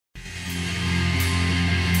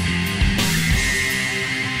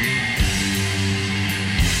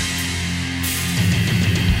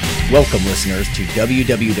Welcome, listeners, to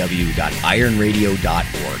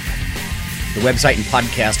www.ironradio.org, the website and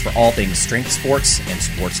podcast for all things strength sports and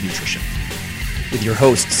sports nutrition. With your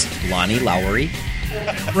hosts, Lonnie Lowery.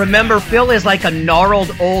 Remember, Phil is like a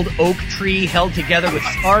gnarled old oak tree held together with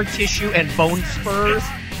scar tissue and bone spurs.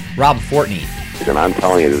 Rob Fortney. And I'm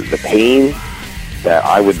telling you, the pain that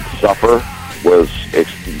I would suffer was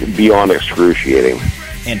beyond excruciating.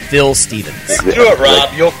 And Phil Stevens. Do it,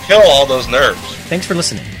 Rob. You'll kill all those nerves. Thanks for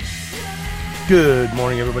listening. Good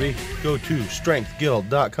morning, everybody. Go to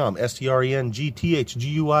strengthguild.com,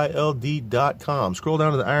 strengthguild.com. Scroll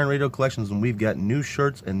down to the Iron Radio collections, and we've got new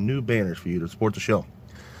shirts and new banners for you to support the show.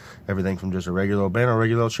 Everything from just a regular old banner,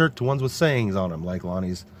 regular old shirt, to ones with sayings on them, like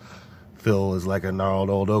Lonnie's Phil is like a gnarled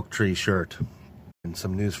old oak tree shirt. And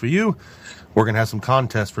some news for you, we're going to have some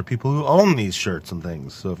contests for people who own these shirts and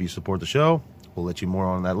things. So if you support the show, we'll let you more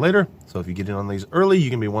on that later. So if you get in on these early, you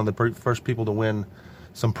can be one of the first people to win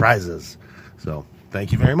some prizes. So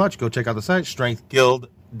thank you very much. Go check out the site,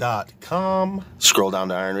 strengthguild.com. Scroll down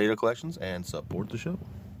to Iron Radio Collections and support the show.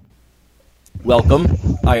 Welcome,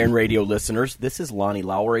 Iron Radio listeners. This is Lonnie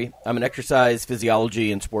Lowery. I'm an exercise,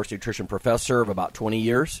 physiology, and sports nutrition professor of about 20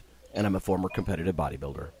 years, and I'm a former competitive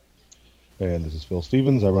bodybuilder. And this is Phil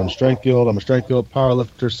Stevens. I run Strength Guild. I'm a Strength Guild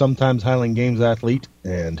powerlifter, sometimes Highland Games athlete,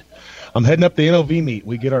 and I'm heading up the NOV meet.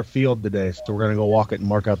 We get our field today, so we're going to go walk it and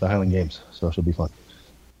mark out the Highland Games, so it should be fun.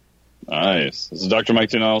 Nice. This is Dr. Mike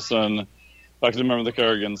T. Nelson, faculty member of the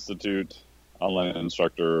Carrick Institute, online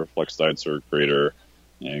instructor, Flex Diet Cert creator,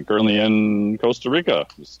 and currently in Costa Rica,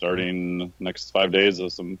 starting next 5 days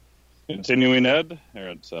of some continuing ed here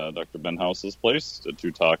at Dr. Ben House's place. Did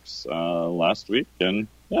 2 talks last week, and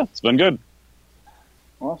yeah, it's been good.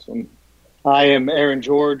 Awesome. I am Aaron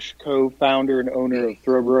George, co-founder and owner of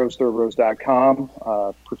Thoroughbros,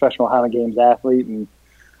 thoroughbros.com, professional Highland Games athlete, and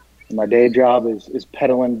my day job is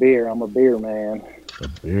peddling beer. I'm a beer man. A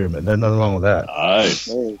beer man. There's nothing wrong with that. Nice.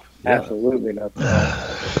 There's absolutely nothing wrong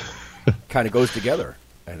with that. Kind of goes together,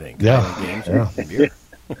 I think. Yeah. Games Yeah. Beer.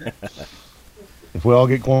 If we all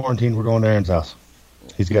get quarantined, we're going to Aaron's house.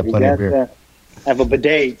 He's got plenty of beer. I have a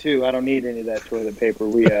bidet, too. I don't need any of that toilet paper.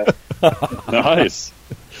 We Nice.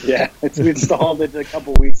 Yeah, we installed it a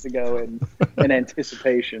couple weeks ago in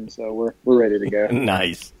anticipation, so we're ready to go.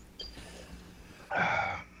 Nice.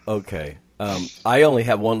 Okay. I only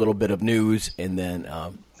have one little bit of news, and then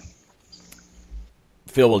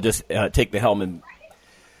Phil will just take the helm and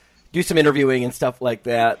do some interviewing and stuff like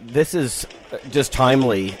that. This is just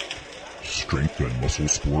timely. Strength and muscle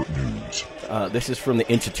sport news. This is from the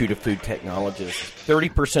Institute of Food Technologists.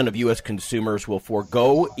 30% of U.S. consumers will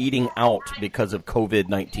forego eating out because of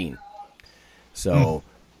COVID-19. So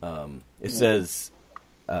it says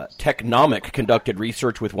Technomic conducted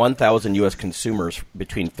research with 1,000 U.S. consumers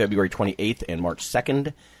between February 28th and March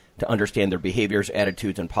 2nd to understand their behaviors,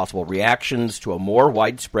 attitudes, and possible reactions to a more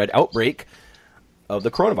widespread outbreak of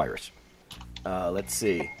the coronavirus. Let's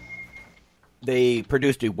see. They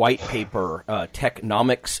produced a white paper,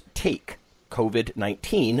 Technomics Take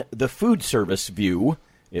COVID-19, the food service view.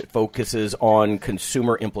 It focuses on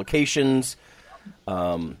consumer implications.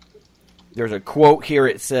 There's a quote here.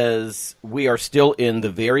 It says, "We are still in the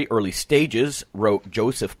very early stages," wrote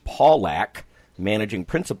Joseph Paulak, managing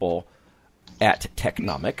principal at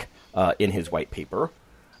Technomic, in his white paper.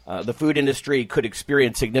 The food industry could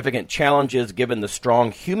experience significant challenges given the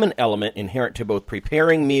strong human element inherent to both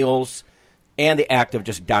preparing meals and the act of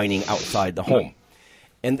just dining outside the home.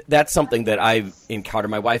 And that's something that I've encountered.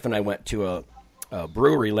 My wife and I went to a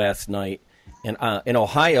brewery last night, and in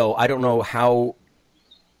Ohio, I don't know how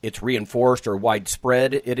it's reinforced or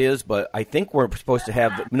widespread it is, but I think we're supposed to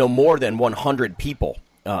have no more than 100 people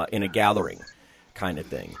in a gathering kind of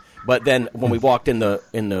thing. But then when we walked in the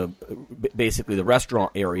basically the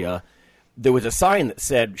restaurant area, there was a sign that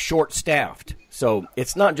said short-staffed. So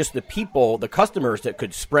it's not just the people, the customers that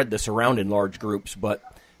could spread this around in large groups, but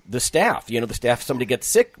the staff. The staff, if somebody gets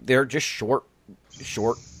sick, they're just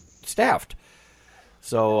short-staffed.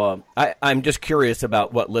 So I'm just curious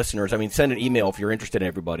about what listeners, send an email if you're interested in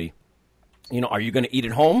everybody. Are you going to eat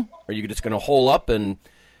at home? Are you just going to hole up and,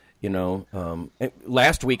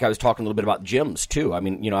 last week I was talking a little bit about gyms too.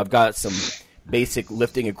 I've got some basic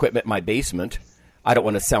lifting equipment in my basement. I don't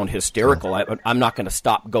want to sound hysterical. I'm not going to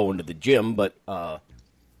stop going to the gym, but, I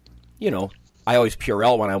always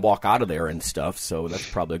Purell when I walk out of there and stuff, so that's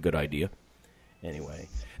probably a good idea. Anyway,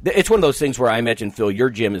 it's one of those things where I imagine, Phil,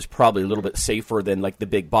 your gym is probably a little bit safer than like the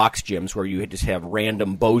big box gyms where you just have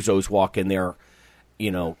random bozos walk in there,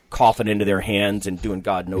 coughing into their hands and doing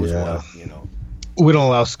God knows what, We don't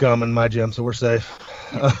allow scum in my gym, so we're safe.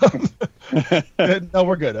 No,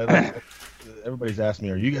 we're good. everybody's asked me,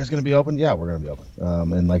 "Are you guys going to be open?" Yeah, we're going to be open.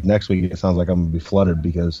 And like next week, it sounds like I'm going to be flooded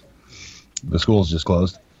because the school's just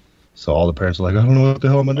closed. So all the parents are like, "I don't know what the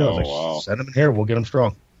hell I'm going to do." I was like, "Send them in here. We'll get them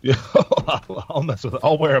strong." Yeah, I'll mess with it.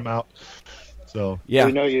 I'll wear them out. So yeah,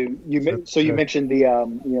 you mentioned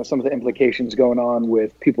the some of the implications going on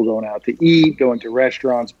with people going out to eat, going to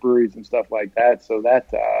restaurants, breweries, and stuff like that. So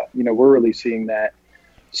that we're really seeing that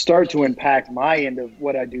start to impact my end of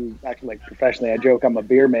what I do. Actually, like professionally, I joke I'm a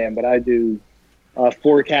beer man, but I do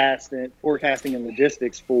forecasting and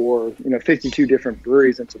logistics for 52 different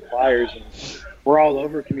breweries and suppliers, and we're all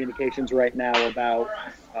over communications right now about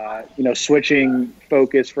switching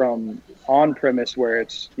focus from on-premise, where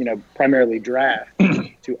it's primarily draft,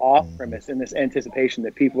 to off-premise, in this anticipation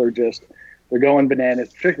that people are they're going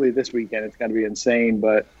bananas. Particularly this weekend, it's going to be insane.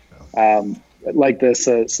 But like this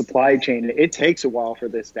supply chain, it takes a while for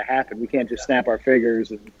this to happen. We can't just snap our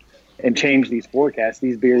fingers and change these forecasts.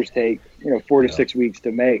 These beers take 4 to 6 weeks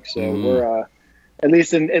to make. So we're at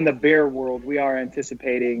least in the beer world, we are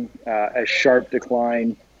anticipating a sharp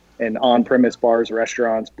decline in on-premise bars,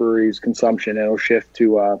 restaurants, breweries consumption, and it'll shift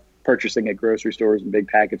to purchasing at grocery stores and big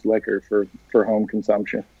packaged liquor for home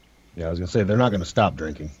consumption. Yeah, I was going to say, they're not going to stop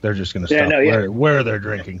drinking. They're just going to stop where they're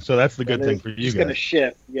drinking. So that's the good thing for you guys. It's going to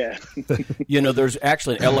shift, yeah. There's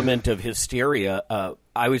actually an element of hysteria.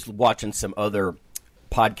 I was watching some other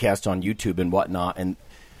podcasts on YouTube and whatnot, and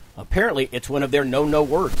apparently it's one of their no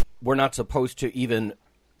words. We're not supposed to even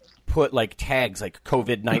put like tags like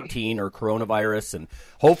COVID-19 or coronavirus, and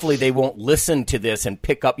hopefully they won't listen to this and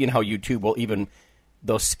pick up, how YouTube will even,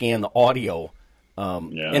 they'll scan the audio.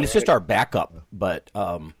 And it's just our backup, but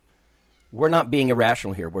we're not being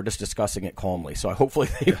irrational here. We're just discussing it calmly. So hopefully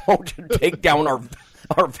they won't take down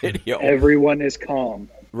our video. Everyone is calm.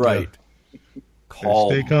 Right.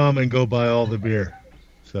 Calm. Stay calm and go buy all the beer.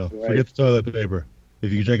 So forget the toilet paper.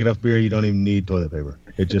 If you drink enough beer, you don't even need toilet paper.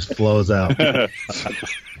 It just flows out.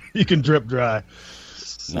 You can drip dry.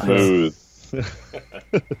 Smooth.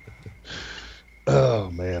 Oh,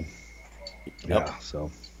 man. Yep. Yeah,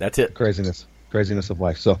 so that's it. Craziness of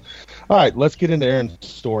life. So, all right, let's get into Aaron's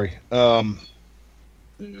story. Not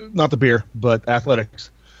the beer, but athletics.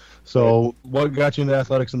 So what got you into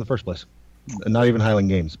athletics in the first place? Not even Highland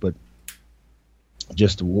Games, but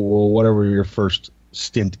just whatever your first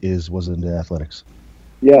stint was into athletics.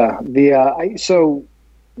 Yeah,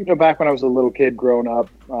 back when I was a little kid growing up,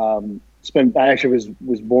 I actually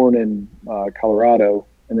was born in Colorado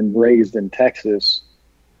and then raised in Texas,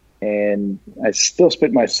 and I still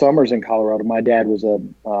spent my summers in Colorado. My dad was a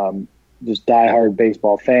just diehard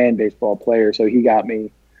baseball player, so he got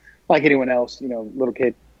me, like anyone else, little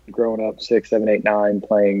kid growing up, 6, 7, 8, 9,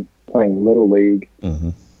 playing Little League.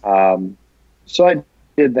 Mm-hmm. So I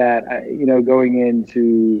did that. Going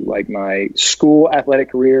into like my school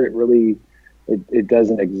athletic career, it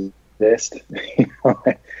doesn't exist.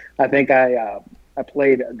 I think I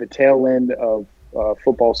played the tail end of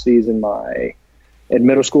football season in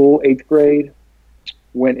middle school, 8th grade.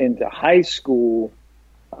 Went into high school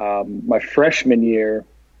my freshman year.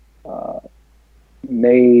 It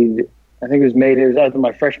was either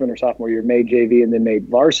my freshman or sophomore year, made JV and then made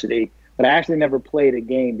varsity. But I actually never played a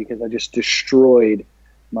game because I just destroyed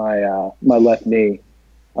my left knee.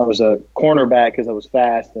 I was a cornerback because I was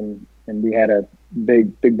fast, and we had a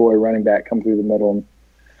big boy running back come through the middle. And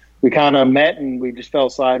we kind of met, and we just fell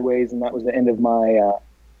sideways, and that was the end of my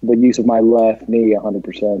the use of my left knee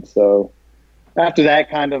 100%. So after that,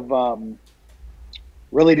 kind of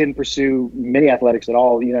really didn't pursue many athletics at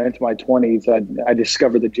all. Into my 20s, I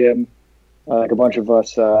discovered the gym, like a bunch of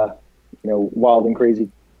us, wild and crazy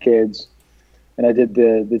kids. And I did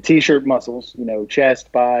the T-shirt muscles, chest,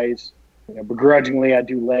 thighs. Begrudgingly, I'd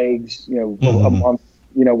do legs, a month,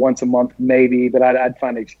 once a month maybe. But I'd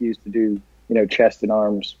find an excuse to do, chest and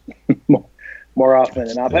arms more often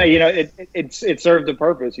than not. But it served a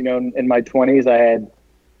purpose. In my 20s, I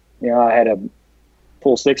had a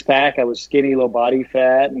full 6-pack. I was skinny, low body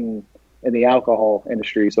fat, and in the alcohol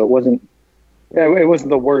industry. So it wasn't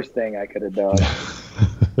the worst thing I could have done.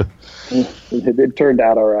 It turned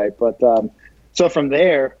out all right. But so from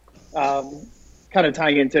there, kind of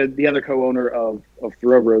tying into the other co-owner of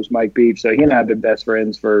Thoroughbros, Mike Beach. So he and I have been best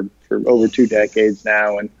friends for over 2 decades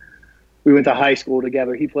now. And we went to high school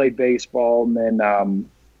together. He played baseball, and then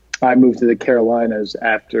I moved to the Carolinas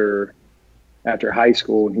after high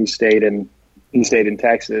school, and he stayed in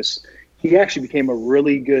Texas. He actually became a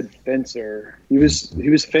really good fencer. He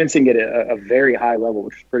was fencing at a very high level,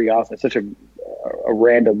 which is pretty awesome. It's such a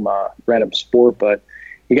random sport, but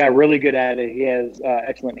he got really good at it. He has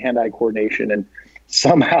excellent hand-eye coordination, and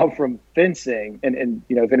somehow from fencing, and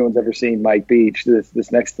if anyone's ever seen Mike Beach,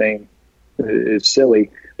 this next is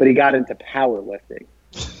silly, but he got into powerlifting.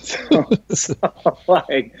 So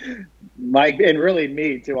like Mike, and really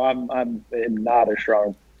me too. I'm not a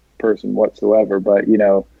strong person whatsoever, but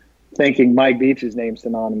thinking Mike Beach's name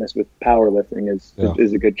synonymous with powerlifting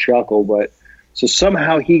is a good chuckle. But so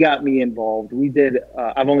somehow he got me involved. We did.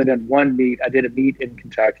 I've only done one meet. I did a meet in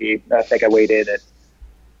Kentucky. I think I weighed in at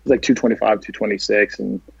like 225, 226,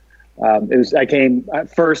 and I came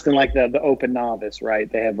first in like the open novice, right?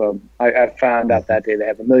 They have I found out that day they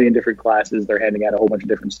have a million different classes. They're handing out a whole bunch of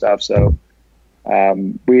different stuff. So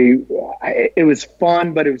it was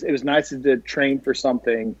fun, but it was nice to train for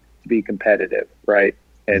something to be competitive, right?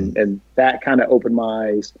 And that kind of opened my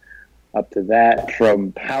eyes up to that.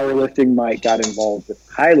 From powerlifting, Mike got involved with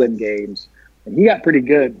Highland Games, and he got pretty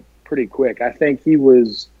good pretty quick. I think he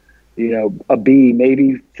was a B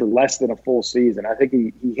maybe for less than a full season. I think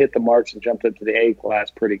he hit the marks and jumped up to the A class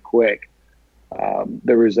pretty quick.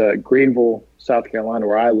 There was a Greenville, South Carolina,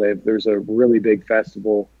 where I live. There's a really big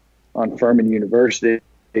festival on Furman University,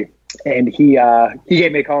 and he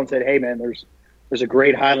gave me a call and said, "Hey man, there's a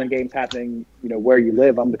great Highland Games happening, where you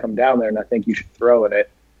live. I'm going to come down there, and I think you should throw in it."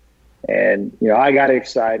 And I got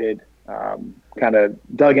excited, kind of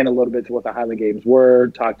dug in a little bit to what the Highland Games were,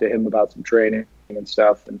 talked to him about some training and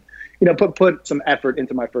stuff, and put some effort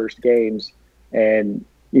into my first games. And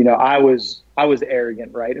I was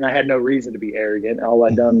arrogant, right? And I had no reason to be arrogant. All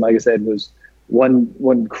I'd done, like I said, was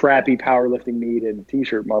one crappy powerlifting meet and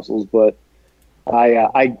t-shirt muscles. But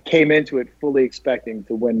I came into it fully expecting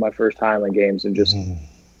to win my first Highland Games and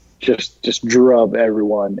just drub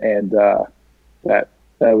everyone. And that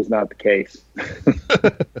was not the case.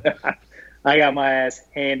 I got my ass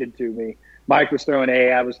handed to me. Mike was throwing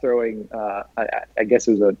A. I was throwing, I guess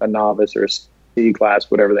it was a novice or a C class,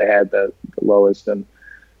 whatever they had, the lowest. And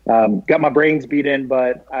got my brains beat in,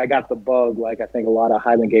 but I got the bug, like I think a lot of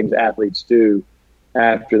Highland Games athletes do.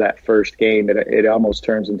 After that first game, it almost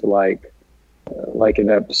turns into like an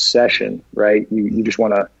obsession, right? You just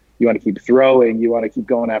want to keep throwing. You want to keep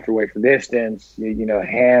going after weight for distance.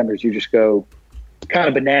 Hammers. You just go kind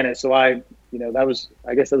of bananas. So I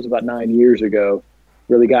guess that was about 9 years ago.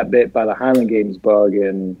 Really got bit by the Highland Games bug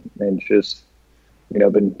and just,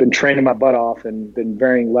 been training my butt off and been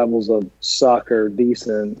varying levels of suck or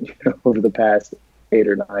decent, over the past 8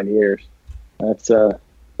 or 9 years. That's, and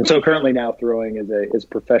so currently now throwing is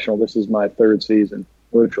professional. This is my third season,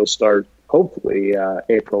 which will start hopefully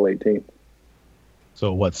April 18th.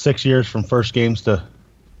 So 6 years from first games to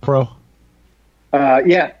pro?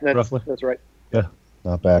 Yeah, roughly. That's right. Yeah,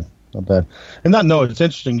 not bad. And it's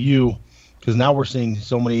interesting because now we're seeing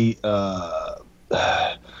so many of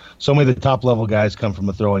the top level guys come from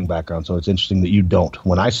a throwing background. So it's interesting that you don't.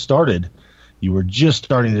 When I started, you were just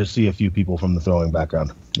starting to see a few people from the throwing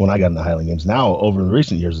background when I got into Highland Games. Now, over the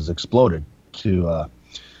recent years, it's exploded to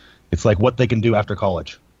it's like what they can do after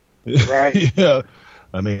college. Right. Yeah.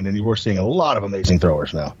 I mean, and we're seeing a lot of amazing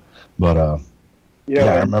throwers now. But I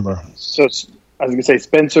remember. So I was going to say,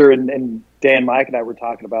 Spencer and Dan, Mike, and I were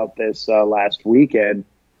talking about this last weekend.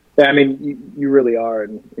 I mean, you really are,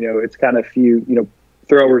 and it's kind of few.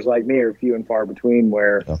 Throwers like me are few and far between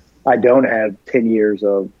where I don't have 10 years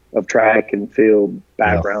of track and field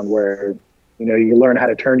background where, you learn how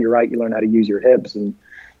to turn your right, you learn how to use your hips and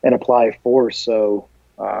apply force. So,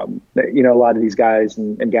 a lot of these guys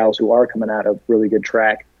and gals who are coming out of really good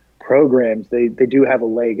track programs, they do have a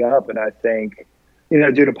leg up. And I think,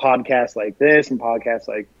 due to podcasts like this and podcasts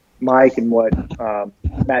like Mike and what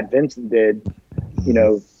Matt Vincent did,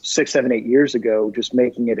 6, 7, 8 years ago, just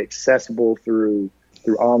making it accessible through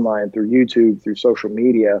online, through YouTube, through social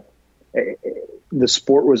media, the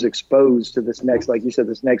sport was exposed to this next, like you said,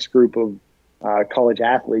 this next group of college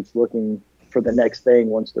athletes looking for the next thing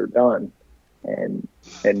once they're done. And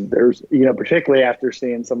there's, particularly after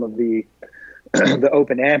seeing some of the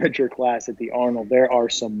open amateur class at the Arnold, there are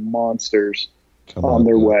some monsters on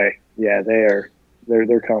their way. Yeah, they're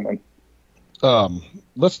coming.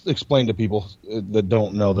 Let's explain to people that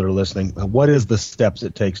don't know, that are listening, what is the steps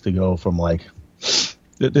it takes to go from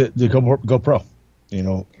to go pro?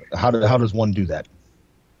 How does one do that?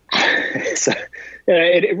 So,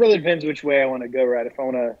 it really depends which way I want to go, right? If I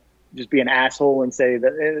want to just be an asshole and say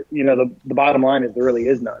that, the bottom line is there really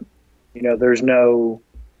is none. There's no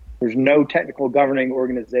technical governing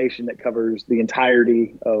organization that covers the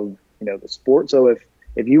entirety of, the sport. So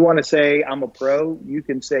if you want to say I'm a pro, you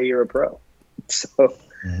can say you're a pro. So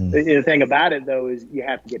the thing about it, though, is you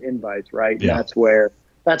have to get invites, right? Yeah. And that's where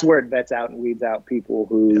it vets out and weeds out people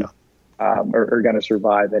who are going to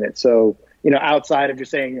survive in it. So, outside of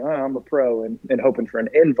just saying, I'm a pro and hoping for an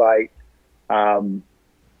invite,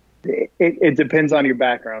 It depends on your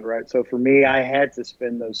background, right? So for me, I had to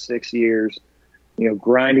spend those 6 years,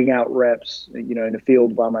 grinding out reps, in the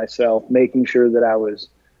field by myself, making sure that I was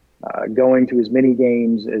going to as many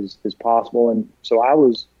games as possible. And so I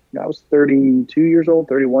was 32 years old,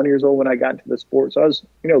 31 years old when I got into the sport. So I was,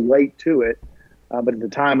 late to it. But at the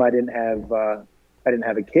time I didn't have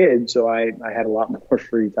a kid, so I had a lot more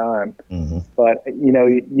free time. Mm-hmm. But,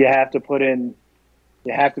 you have to put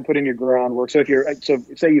in your groundwork. So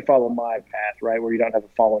say you follow my path, right, where you don't have a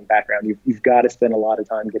following background, you've got to spend a lot of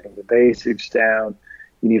time getting the basics down.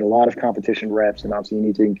 You need a lot of competition reps, and obviously you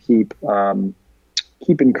need to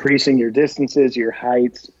keep increasing your distances, your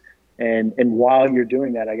heights. And while you're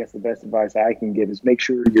doing that, I guess the best advice I can give is make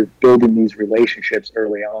sure you're building these relationships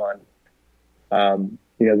early on.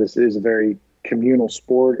 This is a very communal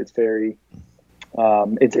sport. It's very,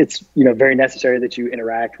 it's very necessary that you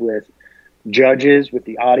interact with judges, with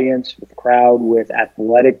the audience, with the crowd, with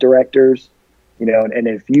athletic directors, and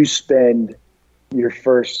if you spend your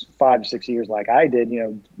first 5 to 6 years like I did,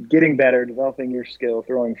 getting better, developing your skill,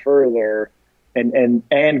 throwing further,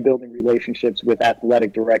 and building relationships with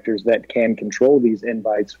athletic directors that can control these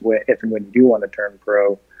invites if and when you do want to turn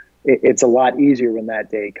pro, it's a lot easier when that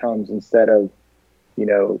day comes, instead of,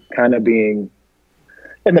 kind of being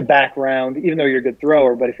in the background, even though you're a good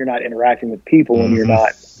thrower, but if you're not interacting with people and you're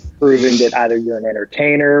not proving that either you're an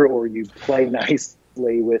entertainer or you play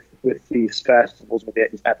nicely with these festivals, with the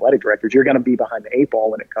athletic directors, you're going to be behind the 8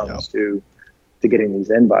 ball when it comes to getting these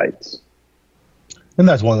invites. And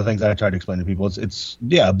that's one of the things I try to explain to people. It's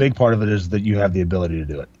a big part of it is that you have the ability to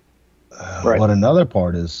do it. Right. But another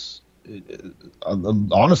part is,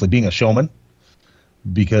 honestly, being a showman,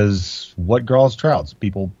 because what draws crowds?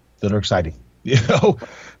 People that are exciting.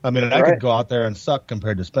 I could go out there and suck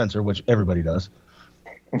compared to Spencer, which everybody does.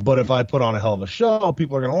 But if I put on a hell of a show,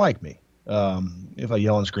 people are going to like me. If I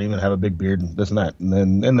yell and scream and have a big beard and this and that.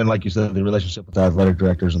 And then like you said, the relationship with the athletic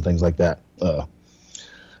directors and things like that.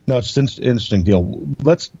 No, it's an interesting deal.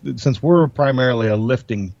 Since we're primarily a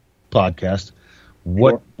lifting podcast,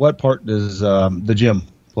 what part does the gym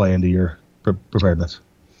play into your preparedness?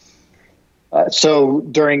 So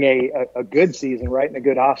during a good season, right, and a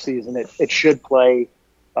good off season, it should play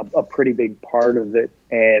a pretty big part of it.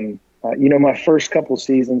 And my first couple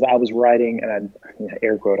seasons, I was writing, and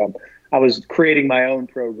air quote, I was creating my own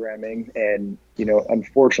programming, and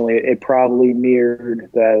unfortunately, it probably mirrored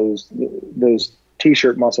those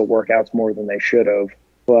T-shirt muscle workouts more than they should have.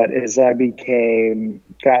 But as I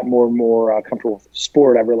got more and more comfortable with the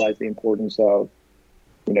sport, I realized the importance of,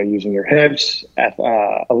 using your hips,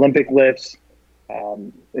 Olympic lifts,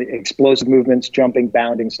 explosive movements, jumping,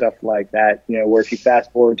 bounding, stuff like that. Where if you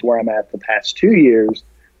fast forward to where I'm at the past 2 years,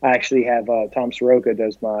 I actually have Tom Soroka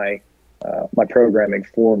does my programming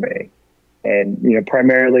for me. And,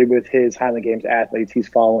 primarily with his Highland Games athletes, he's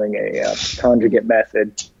following a conjugate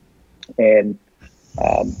method. And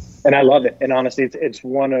I love it. And honestly, it's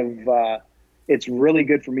one of, it's really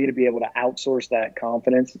good for me to be able to outsource that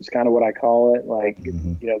confidence. It's kind of what I call it. Like,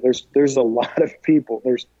 there's a lot of people,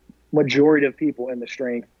 there's majority of people in the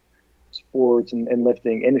strength sports and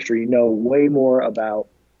lifting industry know way more about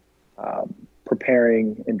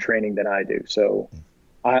preparing and training than I do. So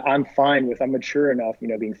I'm fine with, I'm mature enough,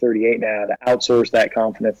 being 38 now, to outsource that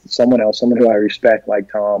confidence to someone else, someone who I respect like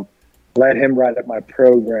Tom, let him write up my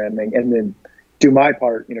programming, and then do my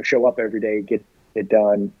part, show up every day, get it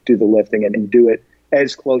done, do the lifting, and do it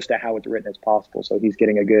as close to how it's written as possible. So he's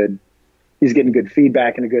getting good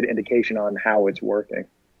feedback and a good indication on how it's working.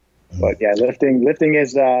 But yeah, lifting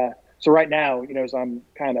is, so right now, as I'm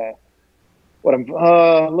kind of, I'm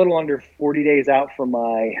a little under 40 days out from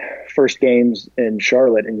my first games in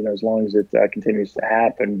Charlotte, and as long as it continues to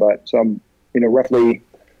happen. But so I'm roughly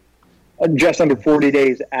just under 40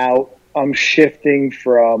 days out. I'm shifting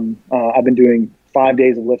from I've been doing 5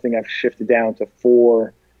 days of lifting. I've shifted down to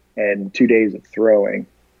 4 and 2 days of throwing,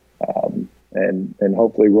 and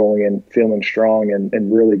hopefully rolling in feeling strong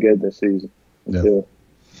and really good this season too.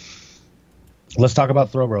 Let's talk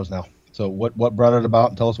about Throw Bros now. So what brought it about,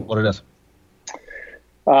 and tell us what it is.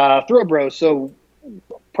 Throw Bros. So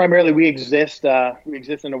primarily we exist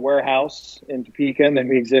in a warehouse in Topeka, and then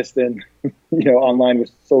we exist in, online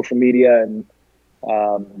with social media and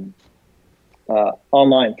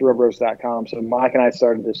online, throwbros.com. So Mike and I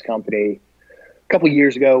started this company a couple of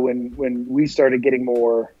years ago when we started getting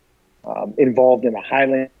more involved in the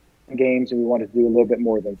Highland Games, and we wanted to do a little bit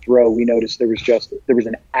more than throw. We noticed there was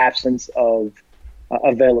an absence of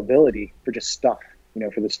availability for just stuff,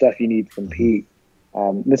 for the stuff you need to compete.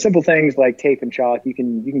 The simple things like tape and chalk, you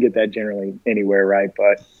can get that generally anywhere, right?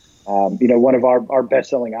 But One of our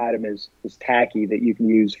best-selling item is tacky that you can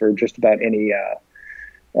use for just about any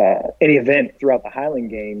event throughout the Highland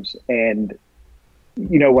Games. And,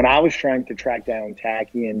 when I was trying to track down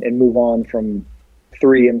tacky and move on from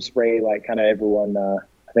 3M spray, like kind of everyone,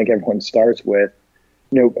 I think everyone starts with,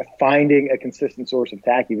 finding a consistent source of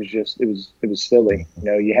tacky was just, it was silly.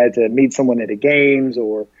 You had to meet someone at the games,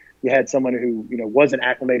 or you had someone who, wasn't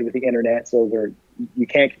acclimated with the internet. So you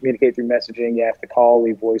can't communicate through messaging. You have to call,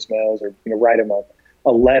 leave voicemails, or, write them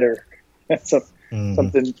a letter.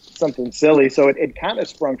 Something silly. So it kind of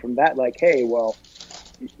sprung from that, like, hey, well,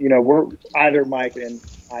 we're either Mike and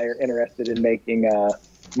I are interested in making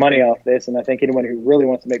money off this, and I think anyone who really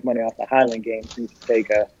wants to make money off the Highland Games needs to take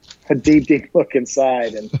a deep look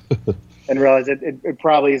inside and realize it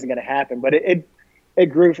probably isn't going to happen. But it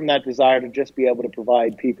grew from that desire to just be able to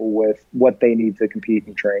provide people with what they need to compete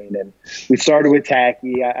and train. And we started with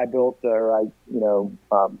tacky. I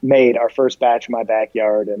made our first batch in my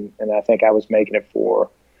backyard, and I think I was making it for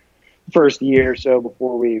the first year or so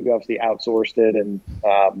before we obviously outsourced it. And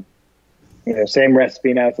same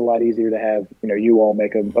recipe. Now it's a lot easier to have you all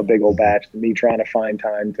make a big old batch than me trying to find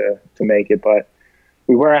time to make it. But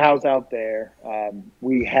we warehouse out there.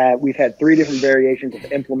 We've had 3 different variations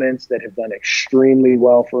of implements that have done extremely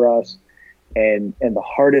well for us. And the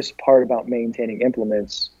hardest part about maintaining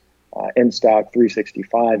implements in stock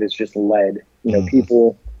 365 is just lead.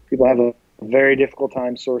 People have a very difficult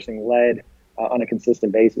time sourcing lead on a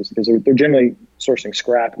consistent basis because they're generally sourcing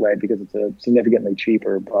scrap lead because it's significantly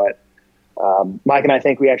cheaper. But Mike and I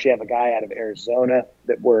think we actually have a guy out of Arizona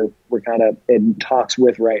that we're kind of in talks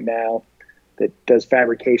with right now that does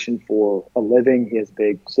fabrication for a living. He has a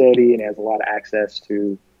big facility and has a lot of access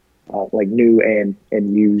to like new and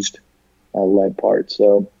used lead parts.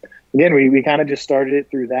 So again, we kind of just started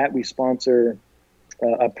it through that. We sponsor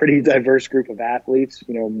a pretty diverse group of athletes,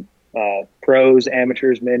 pros,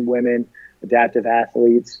 amateurs, men, women, adaptive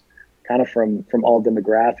athletes, kind of from all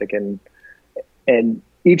demographic. And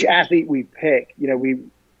each athlete we pick,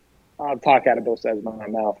 I'll talk out of both sides of my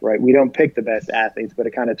mouth, right? We don't pick the best athletes, but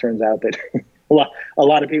it kind of turns out that a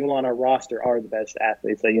lot of people on our roster are the best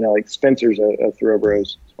athletes. Like Spencer's a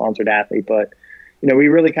Thoroughbros sponsored athlete, but we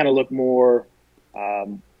really kind of look more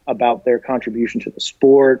about their contribution to the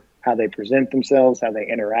sport, how they present themselves, how they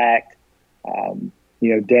interact.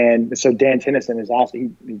 Dan Tennyson is also, he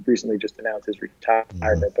recently just announced his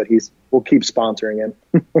retirement, but we'll keep sponsoring him.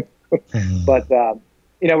 But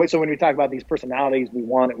so when we talk about these personalities we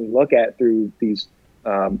want and we look at through these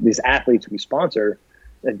athletes we sponsor,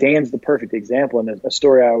 Dan's the perfect example. And a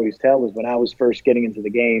story I always tell was when I was first getting into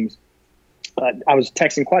the games, I was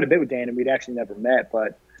texting quite a bit with Dan, and we'd actually never met,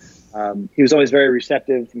 but he was always very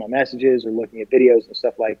receptive to my messages or looking at videos and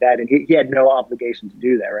stuff like that. And he had no obligation to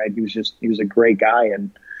do that, right? He was a great guy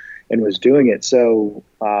and was doing it. So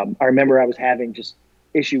I remember I was having just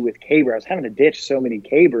issue with caber. I was having to ditch so many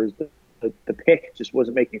cabers. The pick just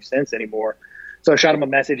wasn't making sense anymore. So I shot him a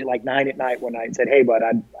message at like 9 p.m. one night and said, "Hey, bud,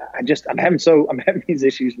 I'm having these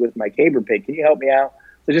issues with my caber pick. Can you help me out?"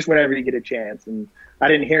 So just whenever you get a chance. And I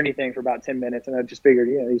didn't hear anything for about 10 minutes, and I just figured,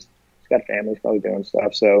 he's got a family, he's probably doing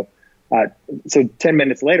stuff. So 10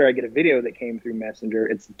 minutes later, I get a video that came through Messenger.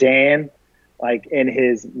 It's Dan, like in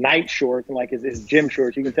his night shorts and like his gym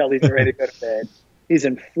shorts. You can tell he's ready to go to bed. He's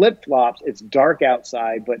in flip flops. It's dark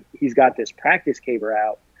outside, but he's got this practice caber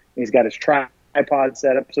out. And he's got his tripod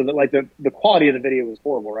set up so that like the quality of the video was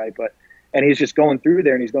horrible, right? And he's just going through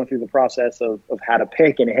there and he's going through the process of how to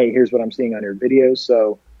pick and, hey, here's what I'm seeing on your videos.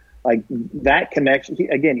 So like that connection, he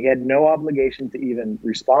had no obligation to even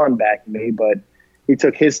respond back to me, but he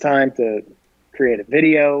took his time to create a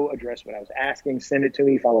video, address what I was asking, send it to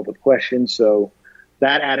me, follow up with questions. So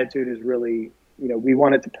that attitude is really, we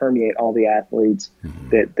want it to permeate all the athletes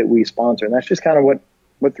that we sponsor. And that's just kind of what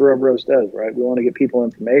Thoroughbros does, right? We want to get people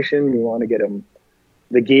information. We want to get them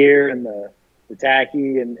the gear and the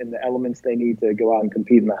tacky and the elements they need to go out and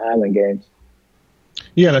compete in the Highland Games.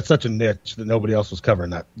 Yeah, that's such a niche that nobody else was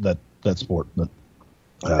covering that sport. But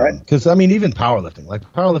right. Because even powerlifting,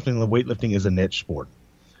 the weightlifting is a niche sport,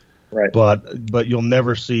 right? But you'll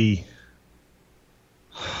never see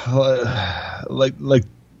like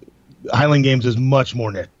Highland Games is much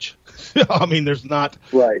more niche. There's not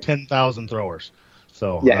 10,000 throwers.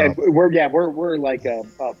 So and we're like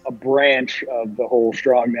a branch of the whole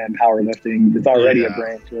strongman powerlifting. It's already a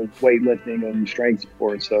branch of weightlifting and strength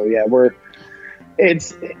sports. So and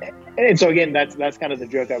so again, that's kind of the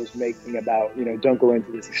joke I was making about, don't go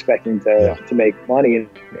into this expecting to make money.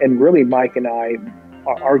 And really, Mike and I,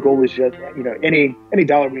 our goal is just, any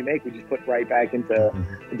dollar we make, we just put right back into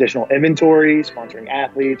additional inventory, sponsoring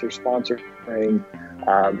athletes or sponsoring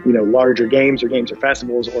larger games or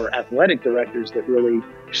festivals or athletic directors that really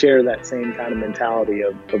share that same kind of mentality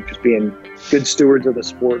of just being good stewards of the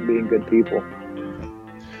sport and being good people.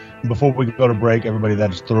 Before we go to break, everybody,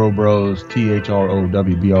 that's Throwbros,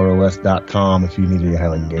 THROWBROS.com if you need any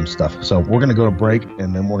Highland Games stuff. So we're going to go to break,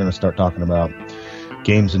 and then we're going to start talking about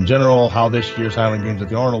games in general, how this year's Highland Games at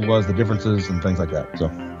the Arnold was, the differences, and things like that. So,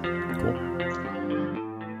 cool.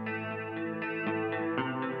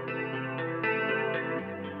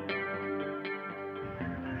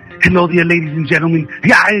 Hello there, ladies and gentlemen.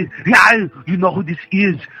 Yeah, you know who this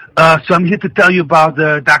is. So I'm here to tell you about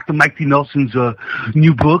Dr. Mike T. Nelson's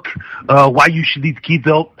new book, Why You Should Eat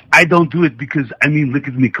Keto. I don't do it because, look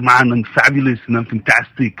at me, come on, I'm fabulous and I'm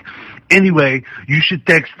fantastic. Anyway, you should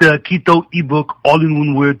text the Keto ebook, all in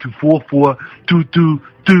one word, to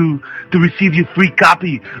 44222 to receive your free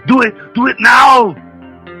copy. Do it now!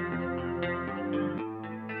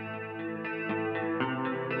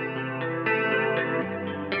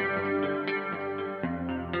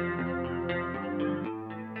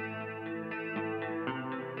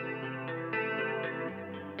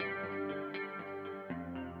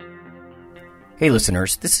 Hey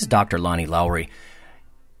listeners, this is Dr. Lonnie Lowry.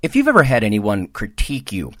 If you've ever had anyone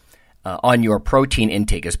critique you on your protein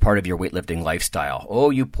intake as part of your weightlifting lifestyle, oh,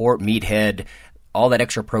 you poor meathead, all that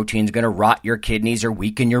extra protein is going to rot your kidneys or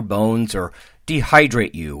weaken your bones or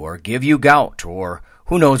dehydrate you or give you gout or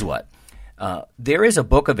who knows what. There is a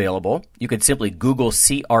book available. You could simply Google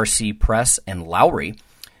CRC Press and Lowry.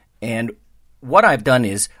 And what I've done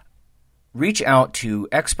is reach out to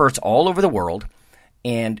experts all over the world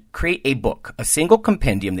and create a book, a single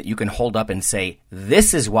compendium that you can hold up and say,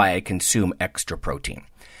 this is why I consume extra protein.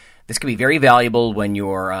 This can be very valuable when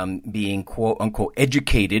you're being quote-unquote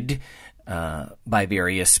educated by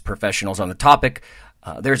various professionals on the topic.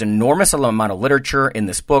 There's an enormous amount of literature in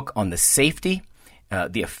this book on the safety,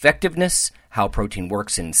 the effectiveness, how protein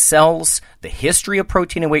works in cells, the history of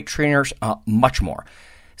protein and weight trainers, much more.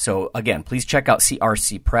 So again, please check out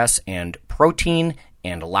CRC Press and Protein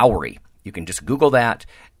and Lowry. You can just Google that,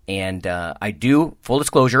 and I do, full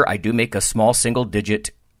disclosure, I do make a small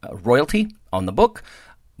single-digit royalty on the book,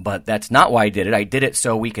 but that's not why I did it. I did it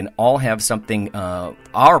so we can all have something,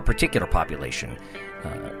 our particular population,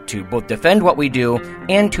 to both defend what we do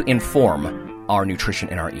and to inform our nutrition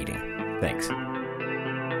and our eating. Thanks.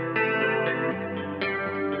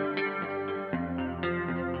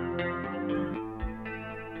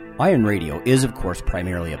 Iron Radio is, of course,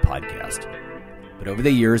 primarily a podcast. But over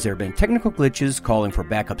the years, there have been technical glitches calling for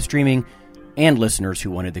backup streaming and listeners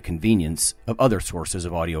who wanted the convenience of other sources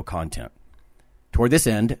of audio content. Toward this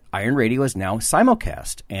end, Iron Radio is now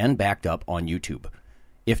simulcast and backed up on YouTube.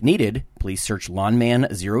 If needed, please search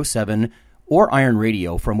Lawnman07 or Iron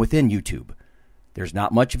Radio from within YouTube. There's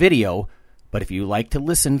not much video, but if you like to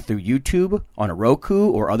listen through YouTube on a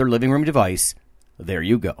Roku or other living room device, there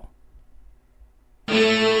you go.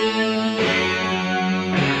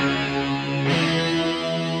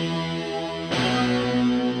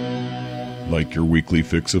 Like your weekly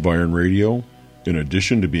fix of Iron Radio? In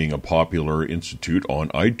addition to being a popular institute on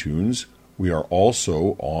iTunes, we are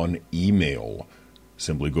also on email.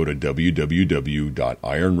 Simply go to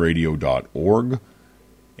www.ironradio.org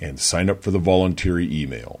and sign up for the voluntary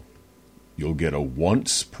email. You'll get a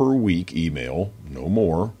once per week email, no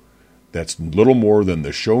more. That's little more than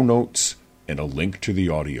the show notes and a link to the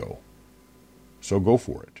audio. So go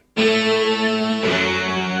for it.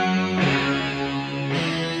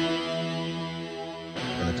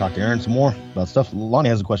 Talk to Aaron some more about stuff. Lonnie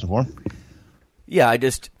has a question for him. Yeah, I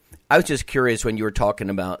was just curious when you were talking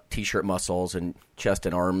about t-shirt muscles and chest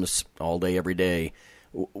and arms all day, every day.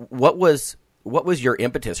 What was your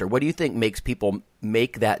impetus, or what do you think makes people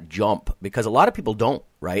make that jump? Because a lot of people don't,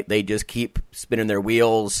 right? They just keep spinning their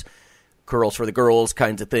wheels, curls for the girls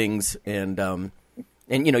kinds of things, and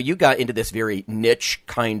you got into this very niche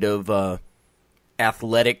kind of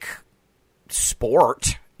athletic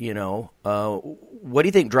sport. What do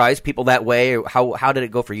you think drives people that way? How did it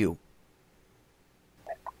go for you?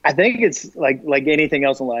 I think it's like anything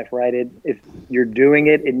else in life, right? If you're doing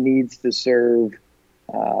it, it needs to serve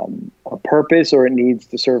a purpose, or it needs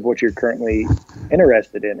to serve what you're currently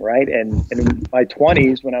interested in, right? And in my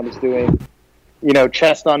 20s, when I was doing,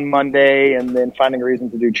 chest on Monday and then finding a reason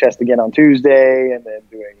to do chest again on Tuesday and then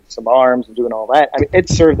doing some arms and doing all that, it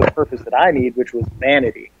served the purpose that I need, which was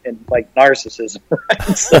vanity and narcissism,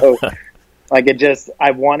 right? So I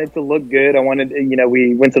wanted to look good. I wanted,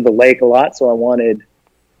 we went to the lake a lot, so I wanted,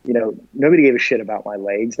 nobody gave a shit about my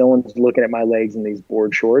legs. No one's looking at my legs in these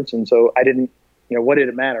board shorts. And so I didn't, what did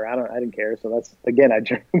it matter? I didn't care. So that's, again, I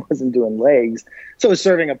wasn't doing legs. So it was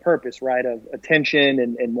serving a purpose, right, of attention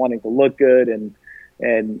and wanting to look good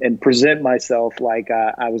and present myself like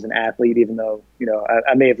I was an athlete, even though,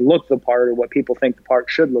 I may have looked the part or what people think the part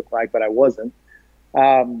should look like, but I wasn't.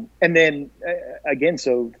 And then again,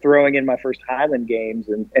 so throwing in my first Highland Games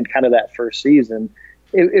and kind of that first season,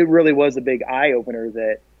 it really was a big eye opener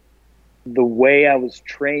that the way I was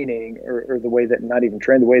training or the way that, not even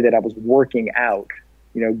trained, the way that I was working out,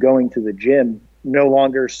 going to the gym no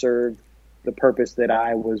longer served the purpose that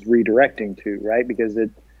I was redirecting to, right? Because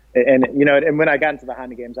and when I got into the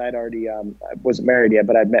Highland Games, I wasn't married yet,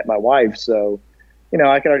 but I'd met my wife. So,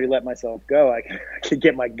 I could already let myself go. I could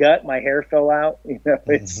get my hair fell out.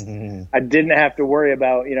 I didn't have to worry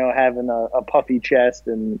about, having a puffy chest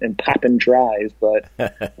and popping tries, but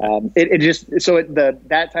that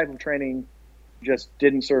type of training just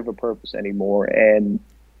didn't serve a purpose anymore. And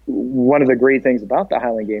one of the great things about the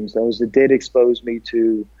Highland Games, though, is it did expose me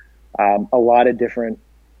to a lot of different,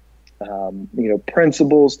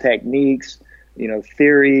 principles, techniques,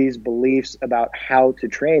 theories, beliefs about how to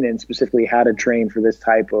train, and specifically how to train for this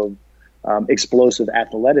type of explosive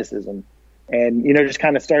athleticism. And, just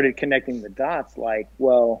kind of started connecting the dots like,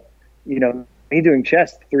 well, me doing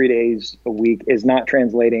chest 3 days a week is not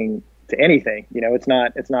translating to anything. It's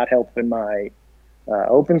not helping my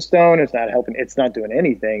open stone. It's not doing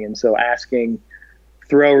anything. And so asking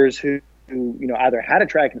throwers who either had a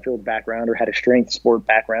track and field background or had a strength sport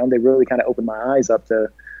background, they really kind of opened my eyes up to,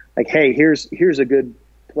 like, hey, here's a good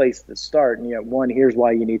place to start. And, one, here's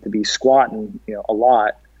why you need to be squatting, a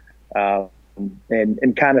lot.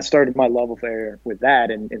 And kind of started my love affair with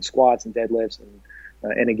that and squats and deadlifts.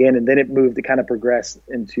 And then it moved to kind of progress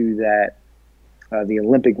into that, the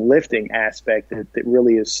Olympic lifting aspect that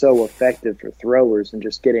really is so effective for throwers and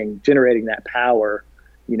just generating that power,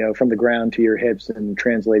 from the ground to your hips and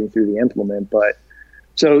translating through the implement. But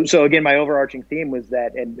so again, my overarching theme was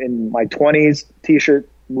that in my 20s, t-shirt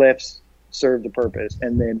lifts served a purpose.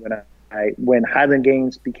 And then when Highland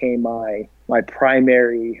Games became my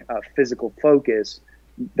primary physical focus,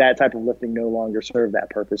 that type of lifting no longer served that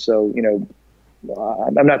purpose. So,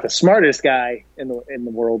 I'm not the smartest guy in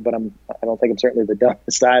the world, but I don't think I'm certainly the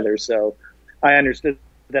dumbest either. So I understood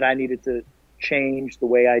that I needed to change the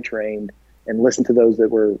way I trained and listen to those that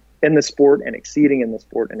were in the sport and exceeding in the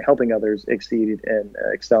sport and helping others exceed and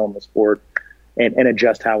excel in the sport and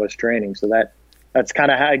adjust how I was training. So that's kind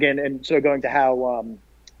of how, again, and so going to how,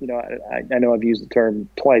 I know I've used the term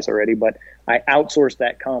twice already, but I outsourced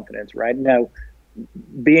that confidence, right? Now,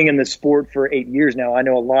 being in the sport for 8 years now, I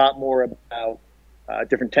know a lot more about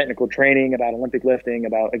different technical training, about Olympic lifting,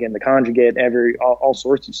 about, again, the conjugate, all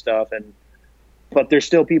sorts of stuff. But there's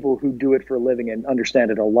still people who do it for a living and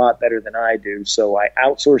understand it a lot better than I do. So I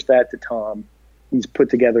outsourced that to Tom. He's put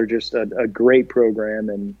together just a great program,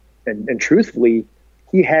 and truthfully,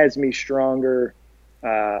 he has me stronger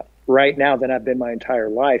right now than I've been my entire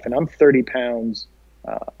life. And I'm 30 pounds.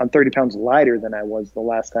 I'm 30 pounds lighter than I was the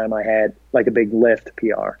last time I had like a big lift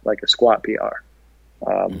PR, like a squat PR.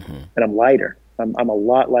 And I'm lighter. I'm a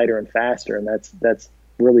lot lighter and faster, and that's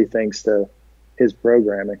really thanks to his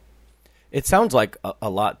programming. It sounds like a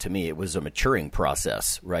lot to me. It was a maturing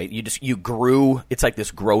process, right? You grew. It's like this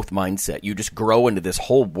growth mindset. You just grow into this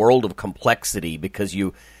whole world of complexity because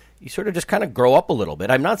you sort of just kind of grow up a little bit.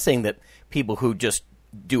 I'm not saying that people who just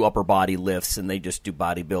do upper body lifts and they just do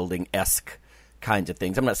bodybuilding-esque kinds of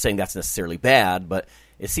things, I'm not saying that's necessarily bad, but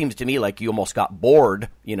it seems to me like you almost got bored.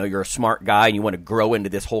 You're a smart guy and you want to grow into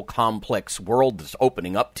this whole complex world that's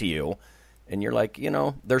opening up to you. And you're like,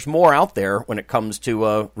 there's more out there when it comes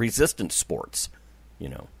to resistance sports,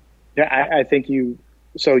 Yeah, I think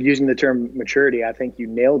so using the term maturity, I think you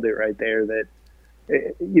nailed it right there. That,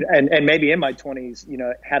 and maybe in my 20s,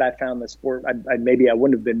 had I found the sport, maybe I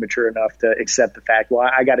wouldn't have been mature enough to accept the fact, well,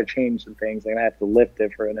 I got to change some things. I have to lift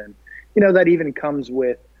different. And, that even comes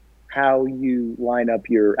with how you line up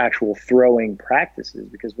your actual throwing practices.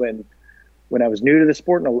 Because when I was new to the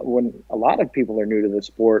sport, and when a lot of people are new to the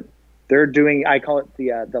sport, they're doing, I call it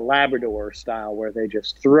the Labrador style, where they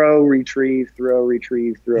just throw, retrieve, throw,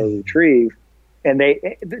 retrieve, throw, retrieve. And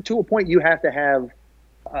to a point, you have to have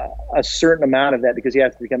a certain amount of that because you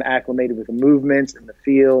have to become acclimated with the movements and the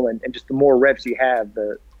feel. And just the more reps you have,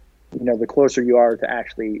 the closer you are to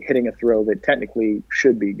actually hitting a throw that technically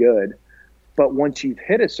should be good. But once you've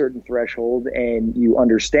hit a certain threshold and you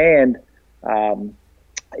understand,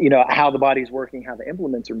 how the body's working, how the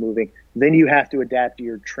implements are moving, then you have to adapt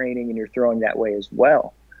your training and your throwing that way as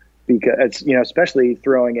well. Because, especially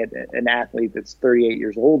throwing at an athlete that's 38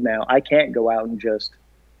 years old now, I can't go out and just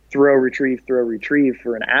throw, retrieve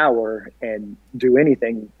for an hour and do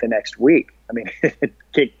anything the next week. I mean,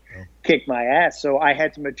 kick my ass. So I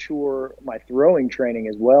had to mature my throwing training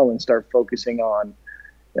as well and start focusing on,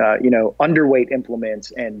 underweight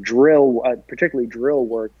implements and drill, particularly drill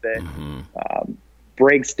work that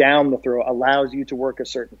breaks down the throw, allows you to work a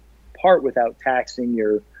certain part without taxing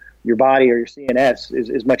your body or your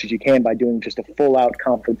CNS as much as you can by doing just a full out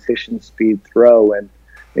competition speed throw. And,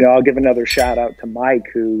 I'll give another shout out to Mike,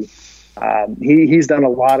 who he's done a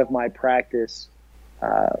lot of my practice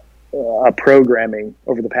programming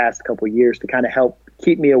over the past couple of years to kind of help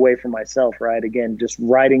keep me away from myself, right? Again, just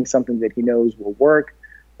writing something that he knows will work.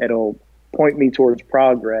 It'll point me towards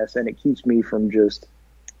progress, and it keeps me from just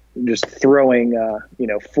throwing,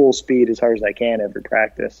 full speed as hard as I can every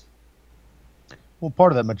practice. Well,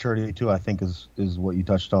 part of that maturity too, I think, is what you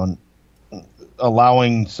touched on,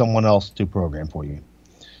 allowing someone else to program for you.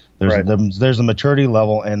 There's a maturity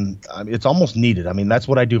level, and it's almost needed. I mean, that's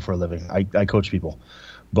what I do for a living. I coach people,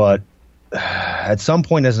 but at some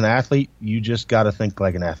point as an athlete, you just got to think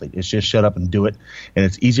like an athlete. It's just shut up and do it, and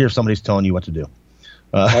it's easier if somebody's telling you what to do.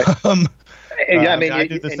 I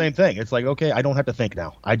do the same thing. It's like, okay, I don't have to think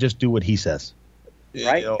now. I just do what he says.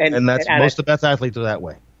 Right, and that's most of the best athletes are that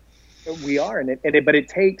way. We are, but it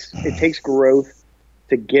takes growth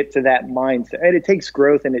to get to that mindset. And it takes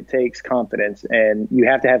growth and it takes confidence, and you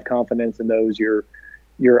have to have confidence in those you're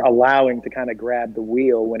allowing to kind of grab the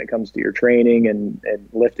wheel when it comes to your training and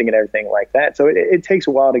lifting and everything like that. So it takes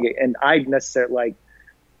a while to get. And I necessarily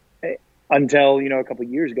until a couple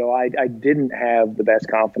of years ago, I didn't have the best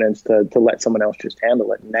confidence to let someone else just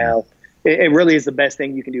handle it. And now it really is the best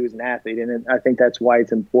thing you can do as an athlete, and I think that's why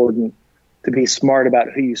it's important to be smart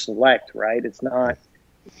about who you select, right? It's not,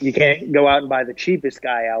 you can't go out and buy the cheapest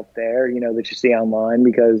guy out there, that you see online,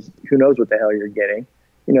 because who knows what the hell you're getting.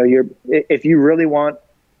 If you really want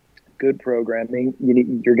good programming,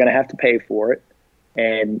 you're going to have to pay for it,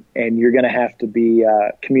 and you're going to have to be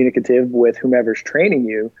communicative with whomever's training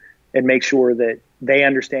you and make sure that they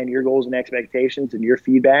understand your goals and expectations and your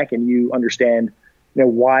feedback, and you understand,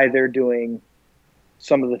 why they're doing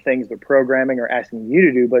some of the things they're programming or asking you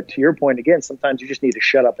to do. But to your point, again, sometimes you just need to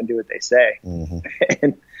shut up and do what they say,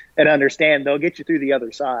 and understand they'll get you through the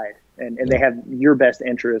other side, and they have your best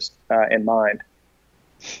interest in mind.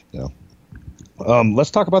 Yeah.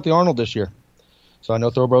 Let's talk about the Arnold this year. So I know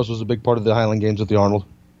Throw Bros was a big part of the Highland Games at the Arnold,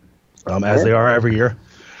 as they are every year.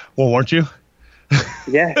 Well, weren't you?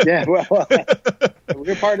 Yeah. Well,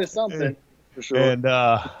 we're part of something for sure. And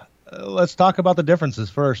let's talk about the differences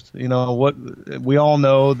first. What we all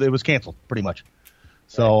know, it was canceled pretty much.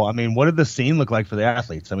 So, I mean, what did the scene look like for the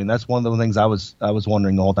athletes? I mean, that's one of the things I was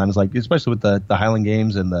wondering the whole time. Is like, especially with the Highland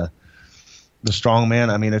Games and the strongman.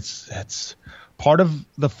 I mean, it's part of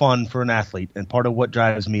the fun for an athlete, and part of what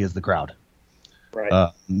drives me is the crowd.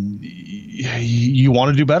 Right. You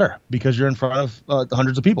want to do better because you're in front of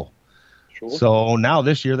hundreds of people. Sure. So now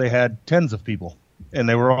this year they had tens of people, and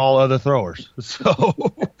they were all other throwers. So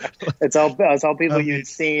it's all people you'd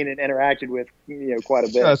seen and interacted with, quite a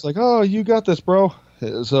bit. Yeah, it's like, oh, you got this, bro.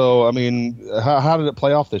 So I mean, how did it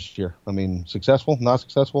play off this year? I mean, successful, not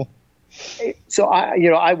successful? So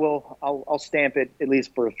I'll stamp it, at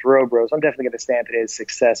least for Throw Bros. I'm definitely going to stamp it as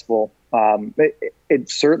successful. It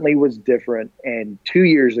certainly was different. And 2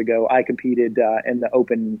 years ago, I competed in the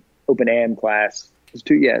Open AM class. It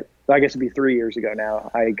was I guess it'd be 3 years ago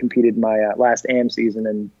now. I competed my last AM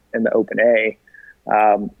season in the Open A.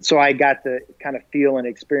 So I got to kind of feel and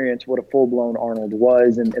experience what a full-blown Arnold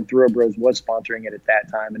was, and Throw Bros was sponsoring it at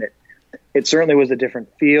that time. And it certainly was a different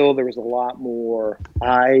feel. There was a lot more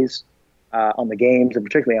eyes on the games, and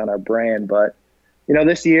particularly on our brand. But,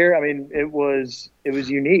 this year, I mean, it was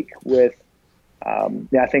unique with,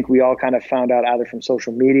 I think we all kind of found out either from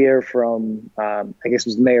social media or from, I guess it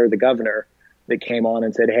was the mayor or the governor that came on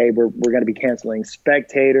and said, hey, we're going to be canceling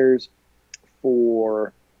spectators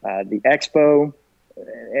for the expo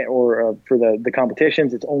or for the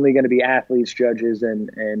competitions. It's only going to be athletes, judges,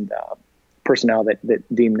 and personnel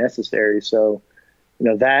that deem necessary. So,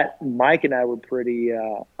 that Mike and I were pretty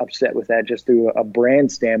upset with that, just through a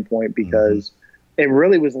brand standpoint, because it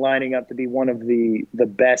really was lining up to be one of the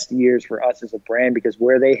best years for us as a brand, because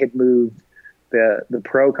where they had moved the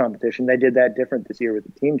pro competition, they did that different this year with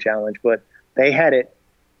the team challenge, but they had it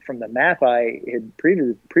from the map I had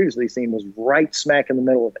previously seen was right smack in the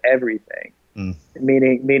middle of everything.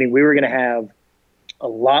 Meaning we were going to have a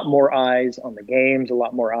lot more eyes on the games, a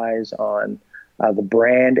lot more eyes on the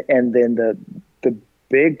brand. And then the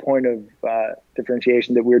big point of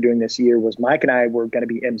differentiation that we were doing this year was Mike and I were going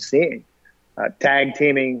to be emceeing, tag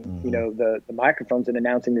teaming, the microphones and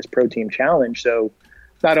announcing this pro team challenge. So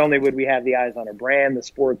not only would we have the eyes on our brand, the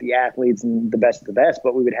sport, the athletes, and the best of the best,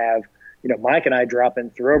 but we would have, Mike and I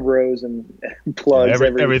dropping Throw Bros and plugs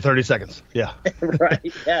every 30 seconds. Yeah.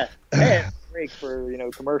 Right. Yeah. And break for,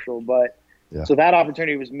 commercial. But so that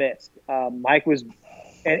opportunity was missed. Mike was,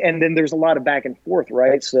 and then there's a lot of back and forth,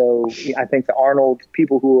 right? So I think the Arnold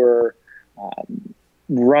people who are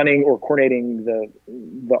running or coordinating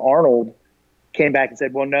the Arnold came back and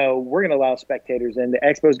said, well, no, we're going to allow spectators in. The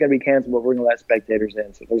expo is going to be canceled, but we're going to let spectators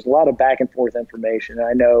in. So there's a lot of back and forth information. And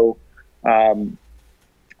I know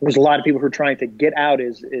there's a lot of people who are trying to get out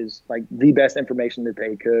is like the best information that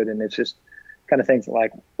they could. And it's just kind of things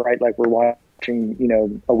like we're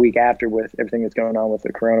watching, a week after with everything that's going on with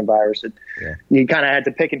the coronavirus. You kind of had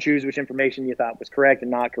to pick and choose which information you thought was correct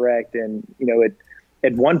and not correct. And,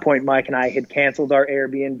 at one point, Mike and I had canceled our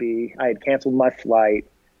Airbnb. I had canceled my flight.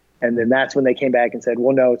 And then that's when they came back and said,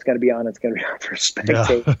 well, no, it's going to be on. It's going to be on for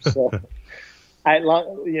spectators. Yeah. So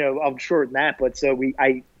I'll shorten that. But so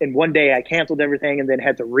in one day I canceled everything and then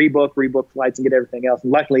had to rebook flights and get everything else.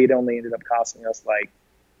 And luckily it only ended up costing us like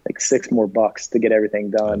 $6 more to get everything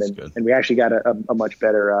done. And we actually got a much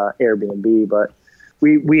better Airbnb, but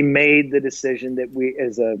we made the decision that we,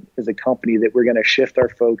 as a company, that we're going to shift our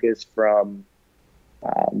focus from,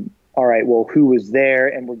 all right, well, who was there?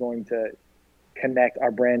 And we're going to connect our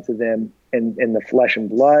brand to them in the flesh and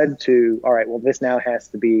blood to, all right, well, this now has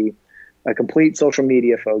to be a complete social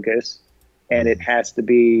media focus, and it has to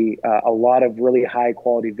be a lot of really high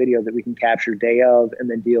quality video that we can capture day of and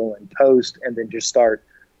then deal in post, and then just start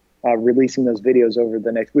releasing those videos over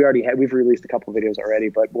the next. We've released a couple of videos already,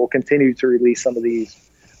 but we'll continue to release some of these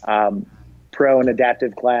pro and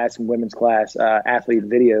adaptive class and women's class athlete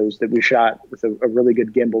videos that we shot with a really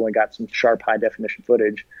good gimbal and got some sharp high definition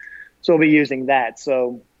footage. So we'll be using that.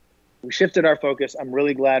 So we shifted our focus. I'm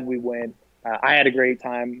really glad we went. I had a great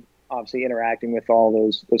time, obviously, interacting with all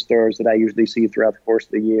those throwers that I usually see throughout the course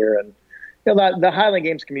of the year. And the Highland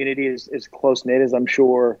Games community is close knit, as I'm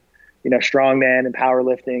sure, strongman and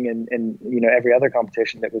powerlifting and every other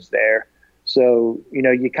competition that was there. So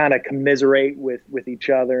you kind of commiserate with each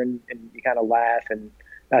other and you kind of laugh. And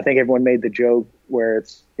I think everyone made the joke where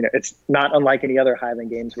it's not unlike any other Highland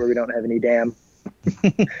Games where we don't have any damn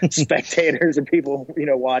spectators or people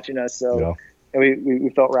watching us, so we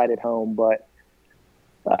felt right at home. But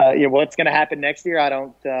what's going to happen next year, I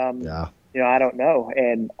don't I don't know.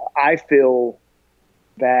 And I feel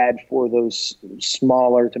bad for those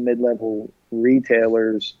smaller to mid-level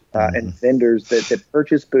retailers and vendors that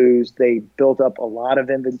purchase booze. They built up a lot of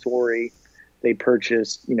inventory, they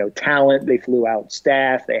purchased talent, they flew out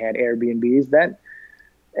staff, they had Airbnbs,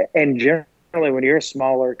 and generally when you're a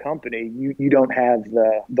smaller company, you don't have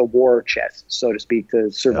the war chest, so to speak,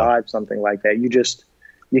 to survive something like that.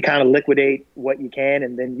 You kind of liquidate what you can,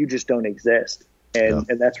 and then you just don't exist. And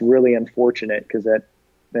that's really unfortunate because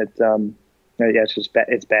it's just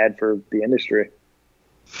it's bad for the industry.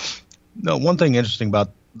 No, one thing interesting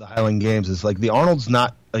about the Highland Games is like the Arnold's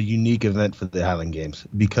not a unique event for the Highland Games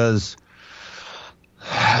because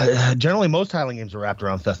generally most Highland Games are wrapped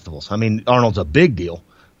around festivals. I mean, Arnold's a big deal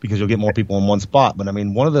because you'll get more people in one spot. But I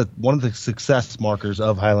mean, one of the success markers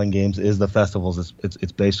of Highland Games is the festivals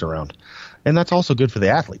it's based around, and that's also good for the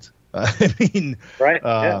athletes. I mean,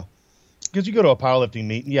 right? Because you go to a powerlifting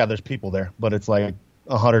meet, and there's people there, but it's like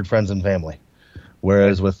 100 friends and family.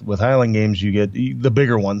 Whereas with Highland Games, you get the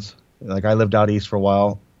bigger ones. Like I lived out east for a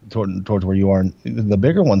while, towards where you are. And the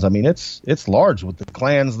bigger ones, I mean, it's large with the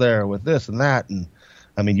clans there, with this and that, and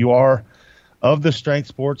I mean, you are of the strength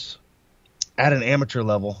sports. At an amateur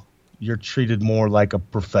level, you're treated more like a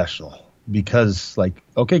professional because, like,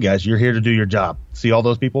 okay, guys, you're here to do your job. See all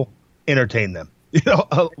those people? Entertain them,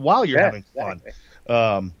 while you're having fun.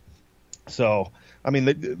 So, I mean,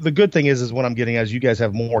 the good thing is what I'm getting at is you guys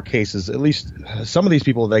have more cases. At least some of these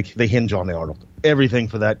people, they hinge on the Arnold. Everything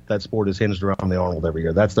for that sport is hinged around the Arnold every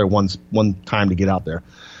year. That's their one time to get out there.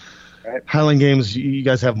 Right. Highland Games, you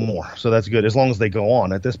guys have more, so that's good. As long as they go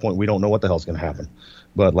on. At this point, we don't know what the hell's going to happen.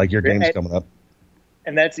 But like your game's coming up.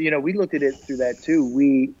 And that's, we looked at it through that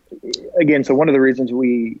too. So one of the reasons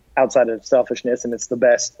outside of selfishness, and it's the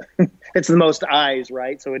best, it's the most eyes,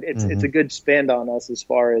 right? So it's a good spend on us as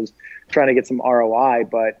far as trying to get some ROI.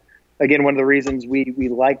 But again, one of the reasons we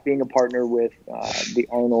like being a partner with the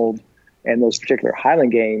Arnold and those particular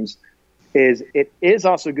Highland Games is it is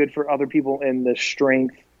also good for other people in the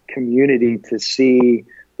strength community to see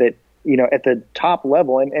that, at the top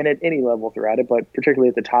level and at any level throughout it, but particularly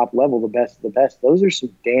at the top level, the best of the best, those are some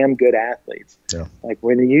damn good athletes. Yeah. Like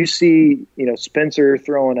when you see, Spencer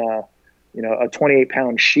throwing a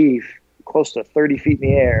 28-pound sheaf close to 30 feet in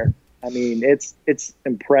the air, I mean, it's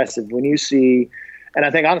impressive. When you see And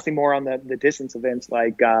I think honestly more on the distance events,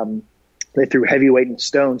 like they threw heavyweight and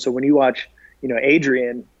stone. So when you watch,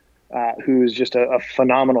 Adrian, who's just a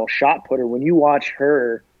phenomenal shot putter, when you watch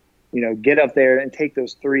her, get up there and take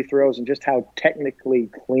those 3 throws and just how technically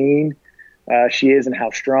clean she is and how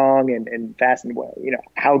strong and fast and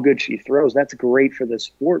how good she throws, that's great for the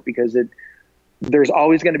sport because there's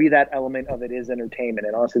always going to be that element of it is entertainment.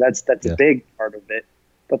 And honestly, that's a big part of it.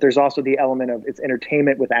 But there's also the element of it's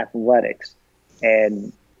entertainment with athletics.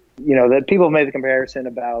 And, that people have made the comparison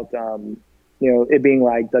about, it being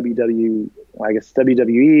like WWE,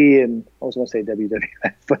 and I was going to say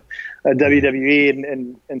WWF, but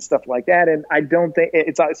WWE and stuff like that. And I don't think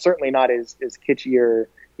it's certainly not as kitschy or,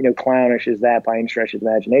 clownish as that by any stretch of the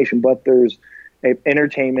imagination, but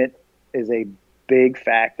entertainment is a big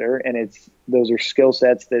factor, and those are skill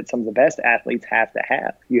sets that some of the best athletes have to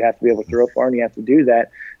have. You have to be able to throw far, and you have to do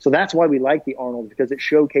that. So that's why we like the Arnold, because it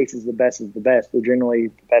showcases the best of the best. They're generally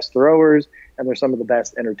the best throwers, and they're some of the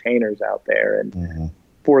best entertainers out there. And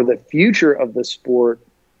for the future of the sport,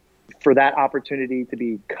 for that opportunity to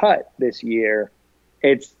be cut this year,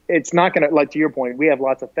 it's not going to, like to your point, we have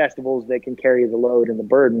lots of festivals that can carry the load and the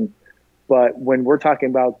burden. But when we're talking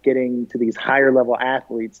about getting to these higher level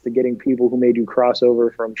athletes, to getting people who may do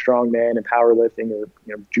crossover from strongman and powerlifting or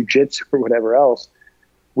jiu-jitsu or whatever else,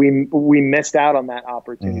 we missed out on that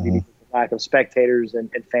opportunity because of the lack of spectators and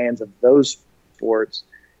fans of those sports,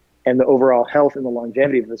 and the overall health and the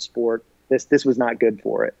longevity of the sport. This was not good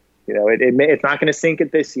for it. It's not going to sink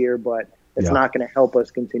it this year, but it's not going to help us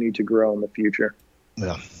continue to grow in the future.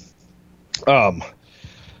 Yeah.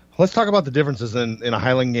 Let's talk about the differences in a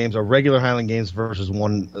Highland Games, or regular Highland Games versus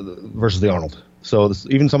the Arnold. So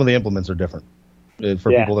even some of the implements are different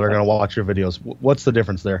for people that are going to watch your videos. What's the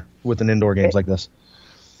difference there with an indoor games like this?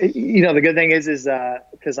 The good thing is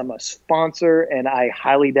because I'm a sponsor and I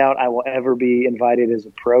highly doubt I will ever be invited as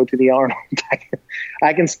a pro to the Arnold,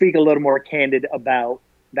 I can speak a little more candid about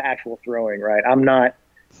the actual throwing, right? I'm not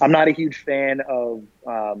a huge fan of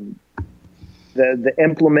the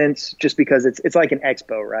implements, just because it's like an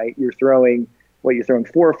expo, right? You're throwing 4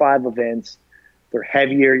 or 5 events. They're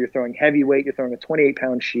heavier. You're throwing heavyweight. You're throwing a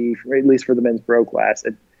 28-pound sheaf, or at least for the men's pro class.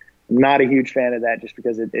 I'm not a huge fan of that, just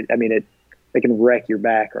because it can wreck your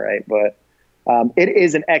back, right? But it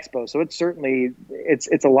is an expo, so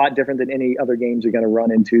it's a lot different than any other games you're going to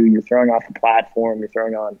run into. You're throwing off a platform. You're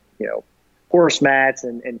throwing on horse mats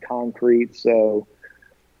and concrete. So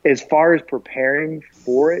as far as preparing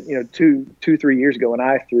for it, 2-3 years ago when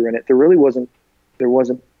I threw in it, there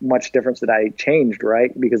wasn't much difference that I changed,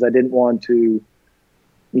 right? Because I didn't want to,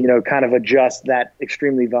 kind of adjust that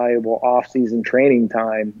extremely valuable off-season training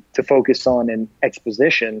time to focus on an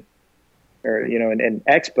exposition or, an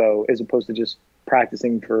expo, as opposed to just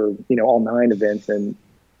practicing for, all 9 events and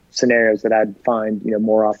scenarios that I'd find,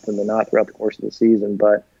 more often than not throughout the course of the season.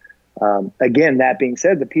 But again, that being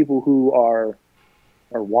said, the people who are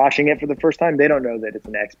watching it for the first time, they don't know that it's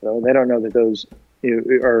an expo. They don't know that those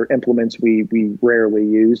are implements we rarely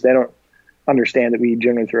use. They don't understand that we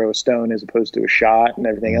generally throw a stone as opposed to a shot and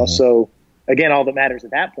everything else. So again, all that matters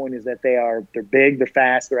at that point is that they're big, they're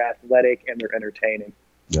fast, they're athletic, and they're entertaining.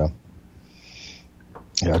 Yeah.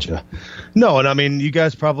 Gotcha. No, and you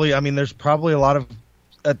guys probably, there's probably a lot of,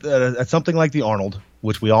 at something like the Arnold,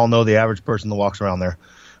 which we all know the average person that walks around there,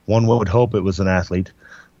 one would hope it was an athlete.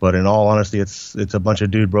 But in all honesty, it's a bunch of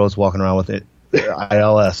dude bros walking around with it,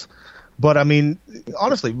 ILS. But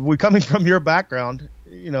honestly, we coming from your background,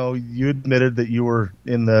 you admitted that you were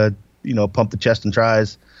in the, pump the chest and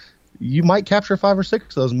tries. You might capture 5 or 6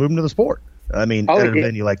 of those and move them to the sport. At a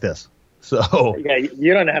venue like this. So yeah,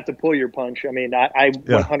 you don't have to pull your punch. I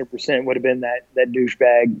 100% would have been that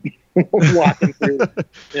douchebag walking through,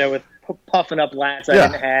 with puffing up lats I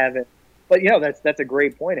didn't have. But that's a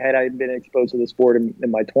great point. Had I been exposed to the sport in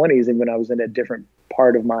my 20s and when I was in a different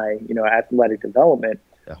part of my athletic development,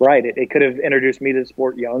 right? It could have introduced me to the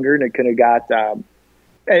sport younger, and it could have got and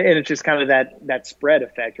it's just kind of that spread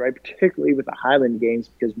effect, right? Particularly with the Highland Games,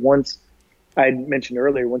 because once I mentioned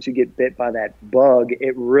earlier, once you get bit by that bug,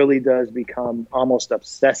 it really does become almost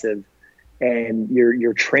obsessive, and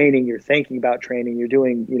you're training, you're thinking about training, you're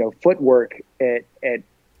doing footwork at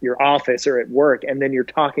your office or at work, and then you're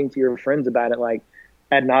talking to your friends about it like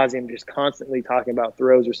ad nauseum, just constantly talking about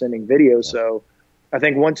throws or sending videos. So I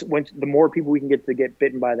think once the more people we can get to get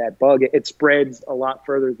bitten by that bug, it spreads a lot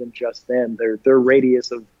further than just them. Their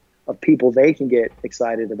radius of people they can get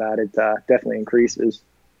excited about it definitely increases.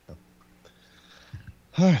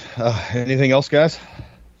 Anything else, guys?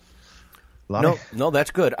 Lonnie? No,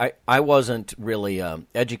 that's good. I wasn't really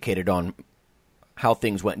educated on how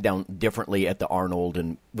things went down differently at the Arnold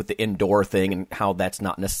and with the indoor thing, and how that's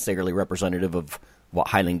not necessarily representative of what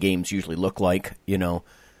Highland Games usually look like,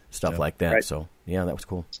 stuff like that. Right. So, yeah, that was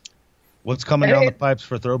cool. What's coming down the pipes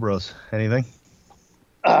for Throw Bros? Anything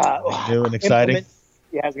new and exciting?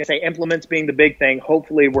 Yeah, I was going to say implements being the big thing.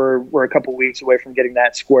 Hopefully we're a couple weeks away from getting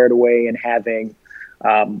that squared away and having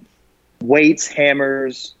weights,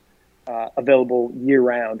 hammers available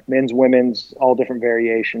year-round, men's, women's, all different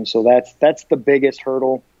variations. So that's the biggest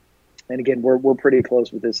hurdle. And again, we're pretty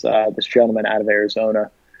close with this gentleman out of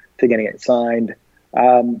Arizona to getting it signed.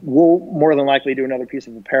 We'll more than likely do another piece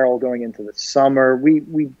of apparel going into the summer.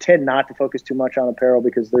 We tend not to focus too much on apparel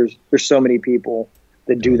because there's so many people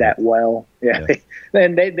that do that well. Yeah.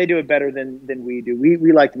 And they do it better than we do.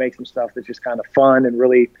 We like to make some stuff that's just kind of fun and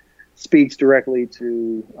really speaks directly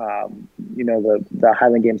to the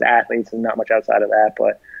Highland Games athletes and not much outside of that.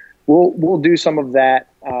 But we'll do some of that.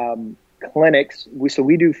 Clinics.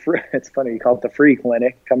 We do free. It's funny you call it the free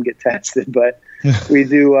clinic. Come get tested, but we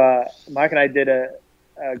do. Mike and I did a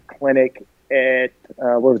clinic at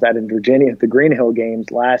where was that, in Virginia, at the Green Hill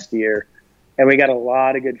Games last year, and we got a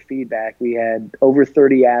lot of good feedback. We had over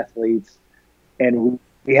 30 athletes, and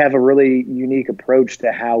we have a really unique approach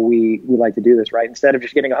to how we like to do this. Right, instead of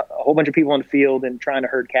just getting a whole bunch of people on the field and trying to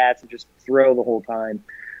herd cats and just throw the whole time,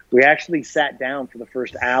 we actually sat down for the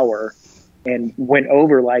first hour and went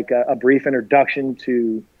over like a brief introduction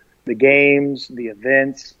to the games, the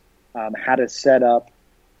events, how to set up,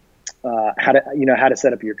 how to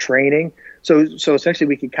set up your training. So essentially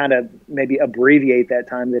we could kind of maybe abbreviate that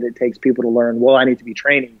time that it takes people to learn, well, I need to be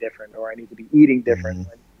training different, or I need to be eating different,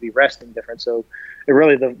 or I need to be resting different. So it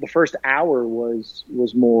really, the first hour was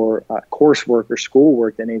more coursework or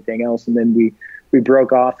schoolwork than anything else. And then we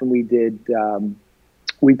broke off and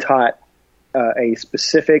we taught a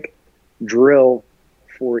specific drill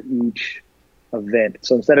for each event.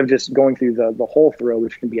 So instead of just going through the whole throw,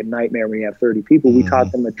 which can be a nightmare when you have 30 people, we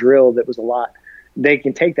taught them a drill that was a lot. They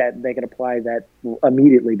can take that and they can apply that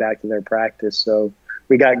immediately back to their practice. So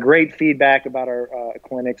we got great feedback about our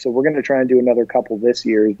clinic. So we're going to try and do another couple this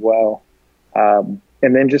year as well. And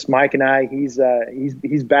then just Mike and I, he's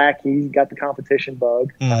back. He's got the competition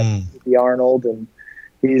bug with the Arnold, and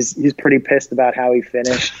he's pretty pissed about how he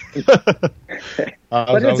finished.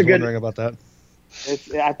 I was wondering about that.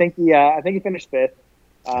 I think he finished fifth,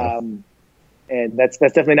 and that's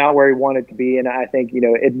definitely not where he wanted to be. And I think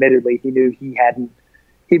admittedly, he knew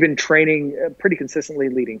he'd been training pretty consistently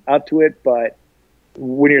leading up to it, but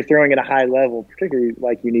when you're throwing at a high level, particularly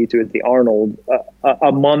like you need to at the Arnold,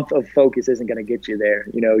 a month of focus isn't going to get you there.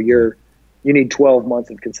 You need 12 months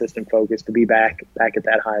of consistent focus to be back at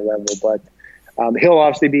that high level, but. He'll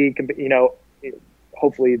obviously be,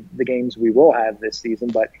 hopefully the games we will have this season,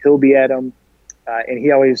 but he'll be at them. And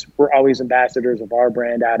we're always ambassadors of our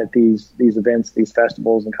brand out at these events, these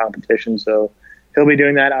festivals and competitions. So he'll be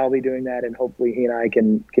doing that. I'll be doing that. And hopefully he and I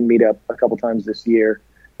can meet up a couple times this year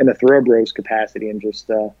in the Throw Bros capacity and just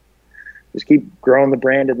keep growing the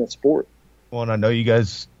brand in the sport. Well, and I know you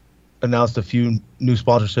guys announced a few new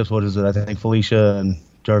sponsorships. What is it? I think Felicia and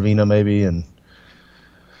Jarvina maybe, and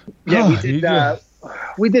yeah,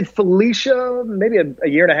 we did Felicia maybe a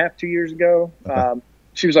year and a half, 2 years ago. Okay.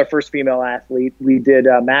 She was our first female athlete. We did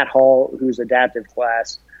Matt Hall, who's adaptive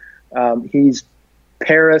class. He's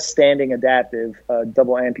para-standing adaptive,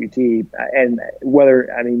 double amputee. And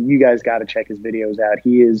you guys got to check his videos out.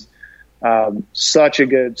 He is such a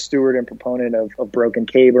good steward and proponent of broken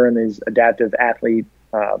caber and his adaptive athlete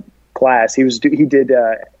class. He did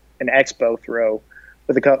an expo throw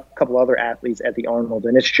with a couple other athletes at the Arnold,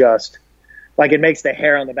 and it's just like it makes the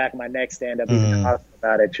hair on the back of my neck stand up even talking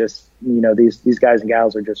about it. Just these guys and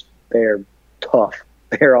gals are just, they're tough,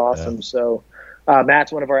 they're awesome. Yeah. So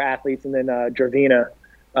Matt's one of our athletes, and then Jarvina,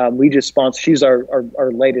 we just sponsored. She's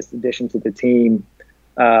our latest addition to the team,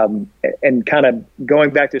 and kind of going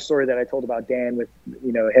back to the story that I told about Dan with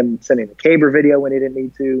him sending the caber video when he didn't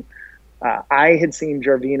need to. I had seen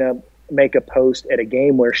Jarvina make a post at a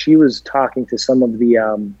game where she was talking to some of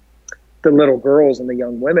the little girls and the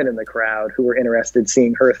young women in the crowd who were interested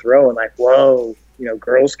seeing her throw, and like, whoa,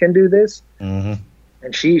 girls can do this. Mm-hmm.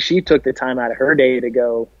 And she took the time out of her day to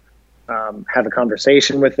go have a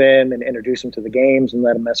conversation with them and introduce them to the games and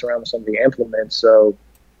let them mess around with some of the implements. So,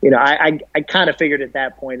 I kind of figured at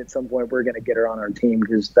that point, at some point, we're going to get her on our team,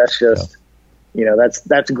 because that's just,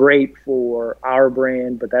 that's great for our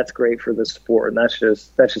brand, but that's great for the sport, and that's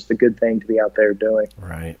just a good thing to be out there doing.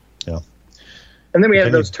 Right. Yeah. And then we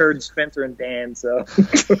have those turds, Spencer and Dan. So.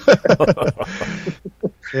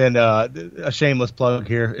 And a shameless plug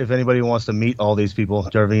here: if anybody wants to meet all these people,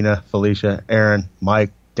 Jarvina, Felicia, Aaron,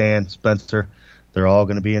 Mike, Dan, Spencer, They're all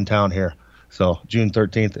going to be in town here. So June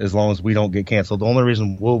 13th, as long as we don't get canceled. The only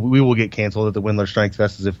reason we will get canceled at the Windler Strength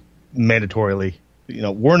Fest is if mandatorily,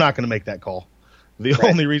 we're not going to make that call. The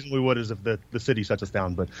only reason we would is if the city shuts us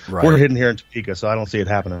down. But we're hidden here in Topeka, so I don't see it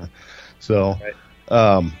happening. So,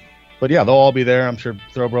 but yeah, they'll all be there. I'm sure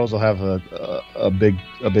Throw Bros will have a big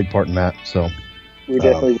part in that. So we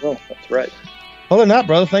definitely will. That's right. Other than that,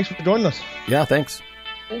 brother, thanks for joining us. Yeah, thanks.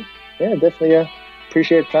 Yeah, definitely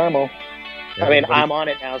appreciate the time. I mean, I'm on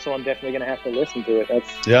it now, so I'm definitely going to have to listen to it.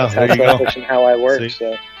 That's there you go. And how I work.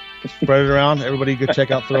 So spread it around. Everybody go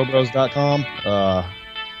check out throwbros.com.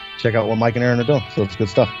 Check out what Mike and Aaron are doing. So it's good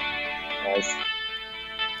stuff. Nice.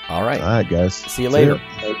 All right. All right, guys. See you later.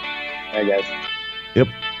 All right, guys. Yep.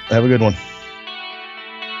 Have a good one.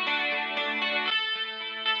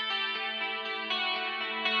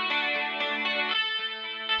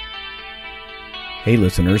 Hey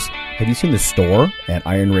listeners, have you seen the store at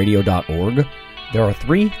ironradio.org? There are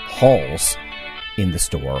 3 halls in the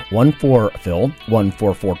store. One for Phil, one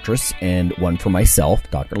for Fortress, and one for myself,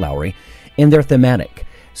 Dr. Lowry, and they're thematic.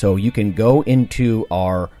 So you can go into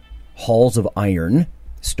our Halls of Iron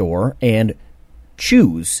store and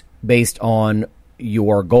choose based on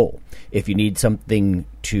your goal. If you need something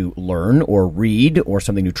to learn or read or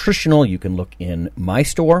something nutritional, you can look in my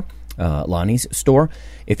store, Lonnie's store.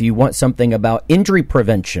 If you want something about injury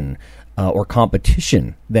prevention or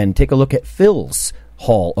competition, then take a look at Phil's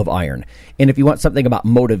Hall of Iron. And if you want something about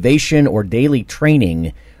motivation or daily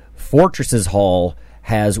training, Fortress's Hall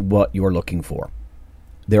has what you're looking for.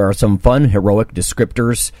 There are some fun, heroic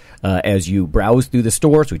descriptors as you browse through the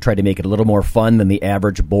store, so we try to make it a little more fun than the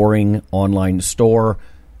average boring online store.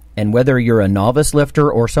 And whether you're a novice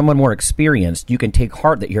lifter or someone more experienced, you can take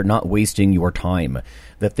heart that you're not wasting your time.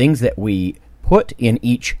 The things that we put in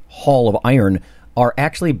each Hall of Iron are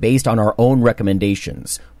actually based on our own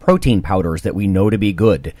recommendations. Protein powders that we know to be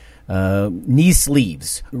good, knee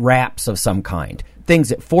sleeves, wraps of some kind, things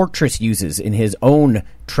that Fortress uses in his own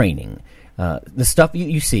training. The stuff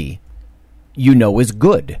you see, is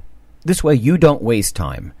good. This way you don't waste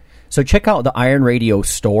time. So check out the Iron Radio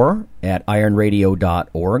store at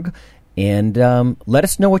ironradio.org and let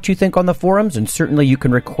us know what you think on the forums, and certainly you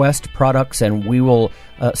can request products and we will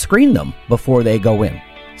screen them before they go in.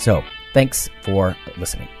 So thanks for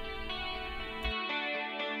listening.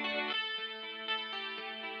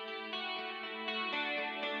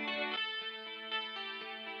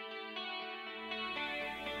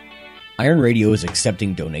 Iron Radio is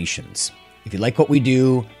accepting donations. If you like what we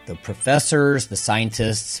do, the professors, the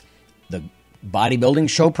scientists, the bodybuilding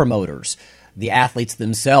show promoters, the athletes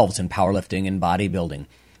themselves in powerlifting and bodybuilding,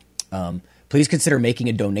 please consider making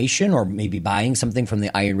a donation or maybe buying something from the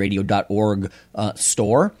ironradio.org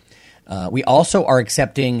store. We also are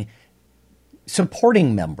accepting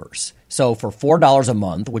supporting members. So for $4 a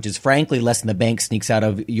month, which is frankly less than the bank sneaks out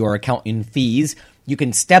of your account in fees, you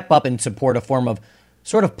can step up and support a form of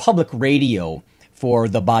sort of public radio for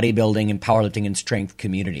the bodybuilding and powerlifting and strength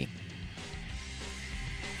community.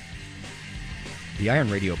 The Iron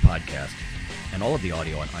Radio podcast and all of the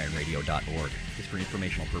audio on ironradio.org is for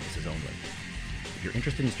informational purposes only. If you're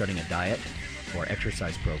interested in starting a diet or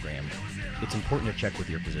exercise program, it's important to check with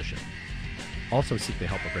your physician. Also seek the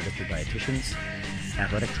help of registered dietitians,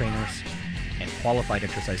 athletic trainers, and qualified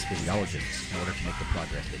exercise physiologists in order to make the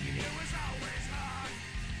progress that you need.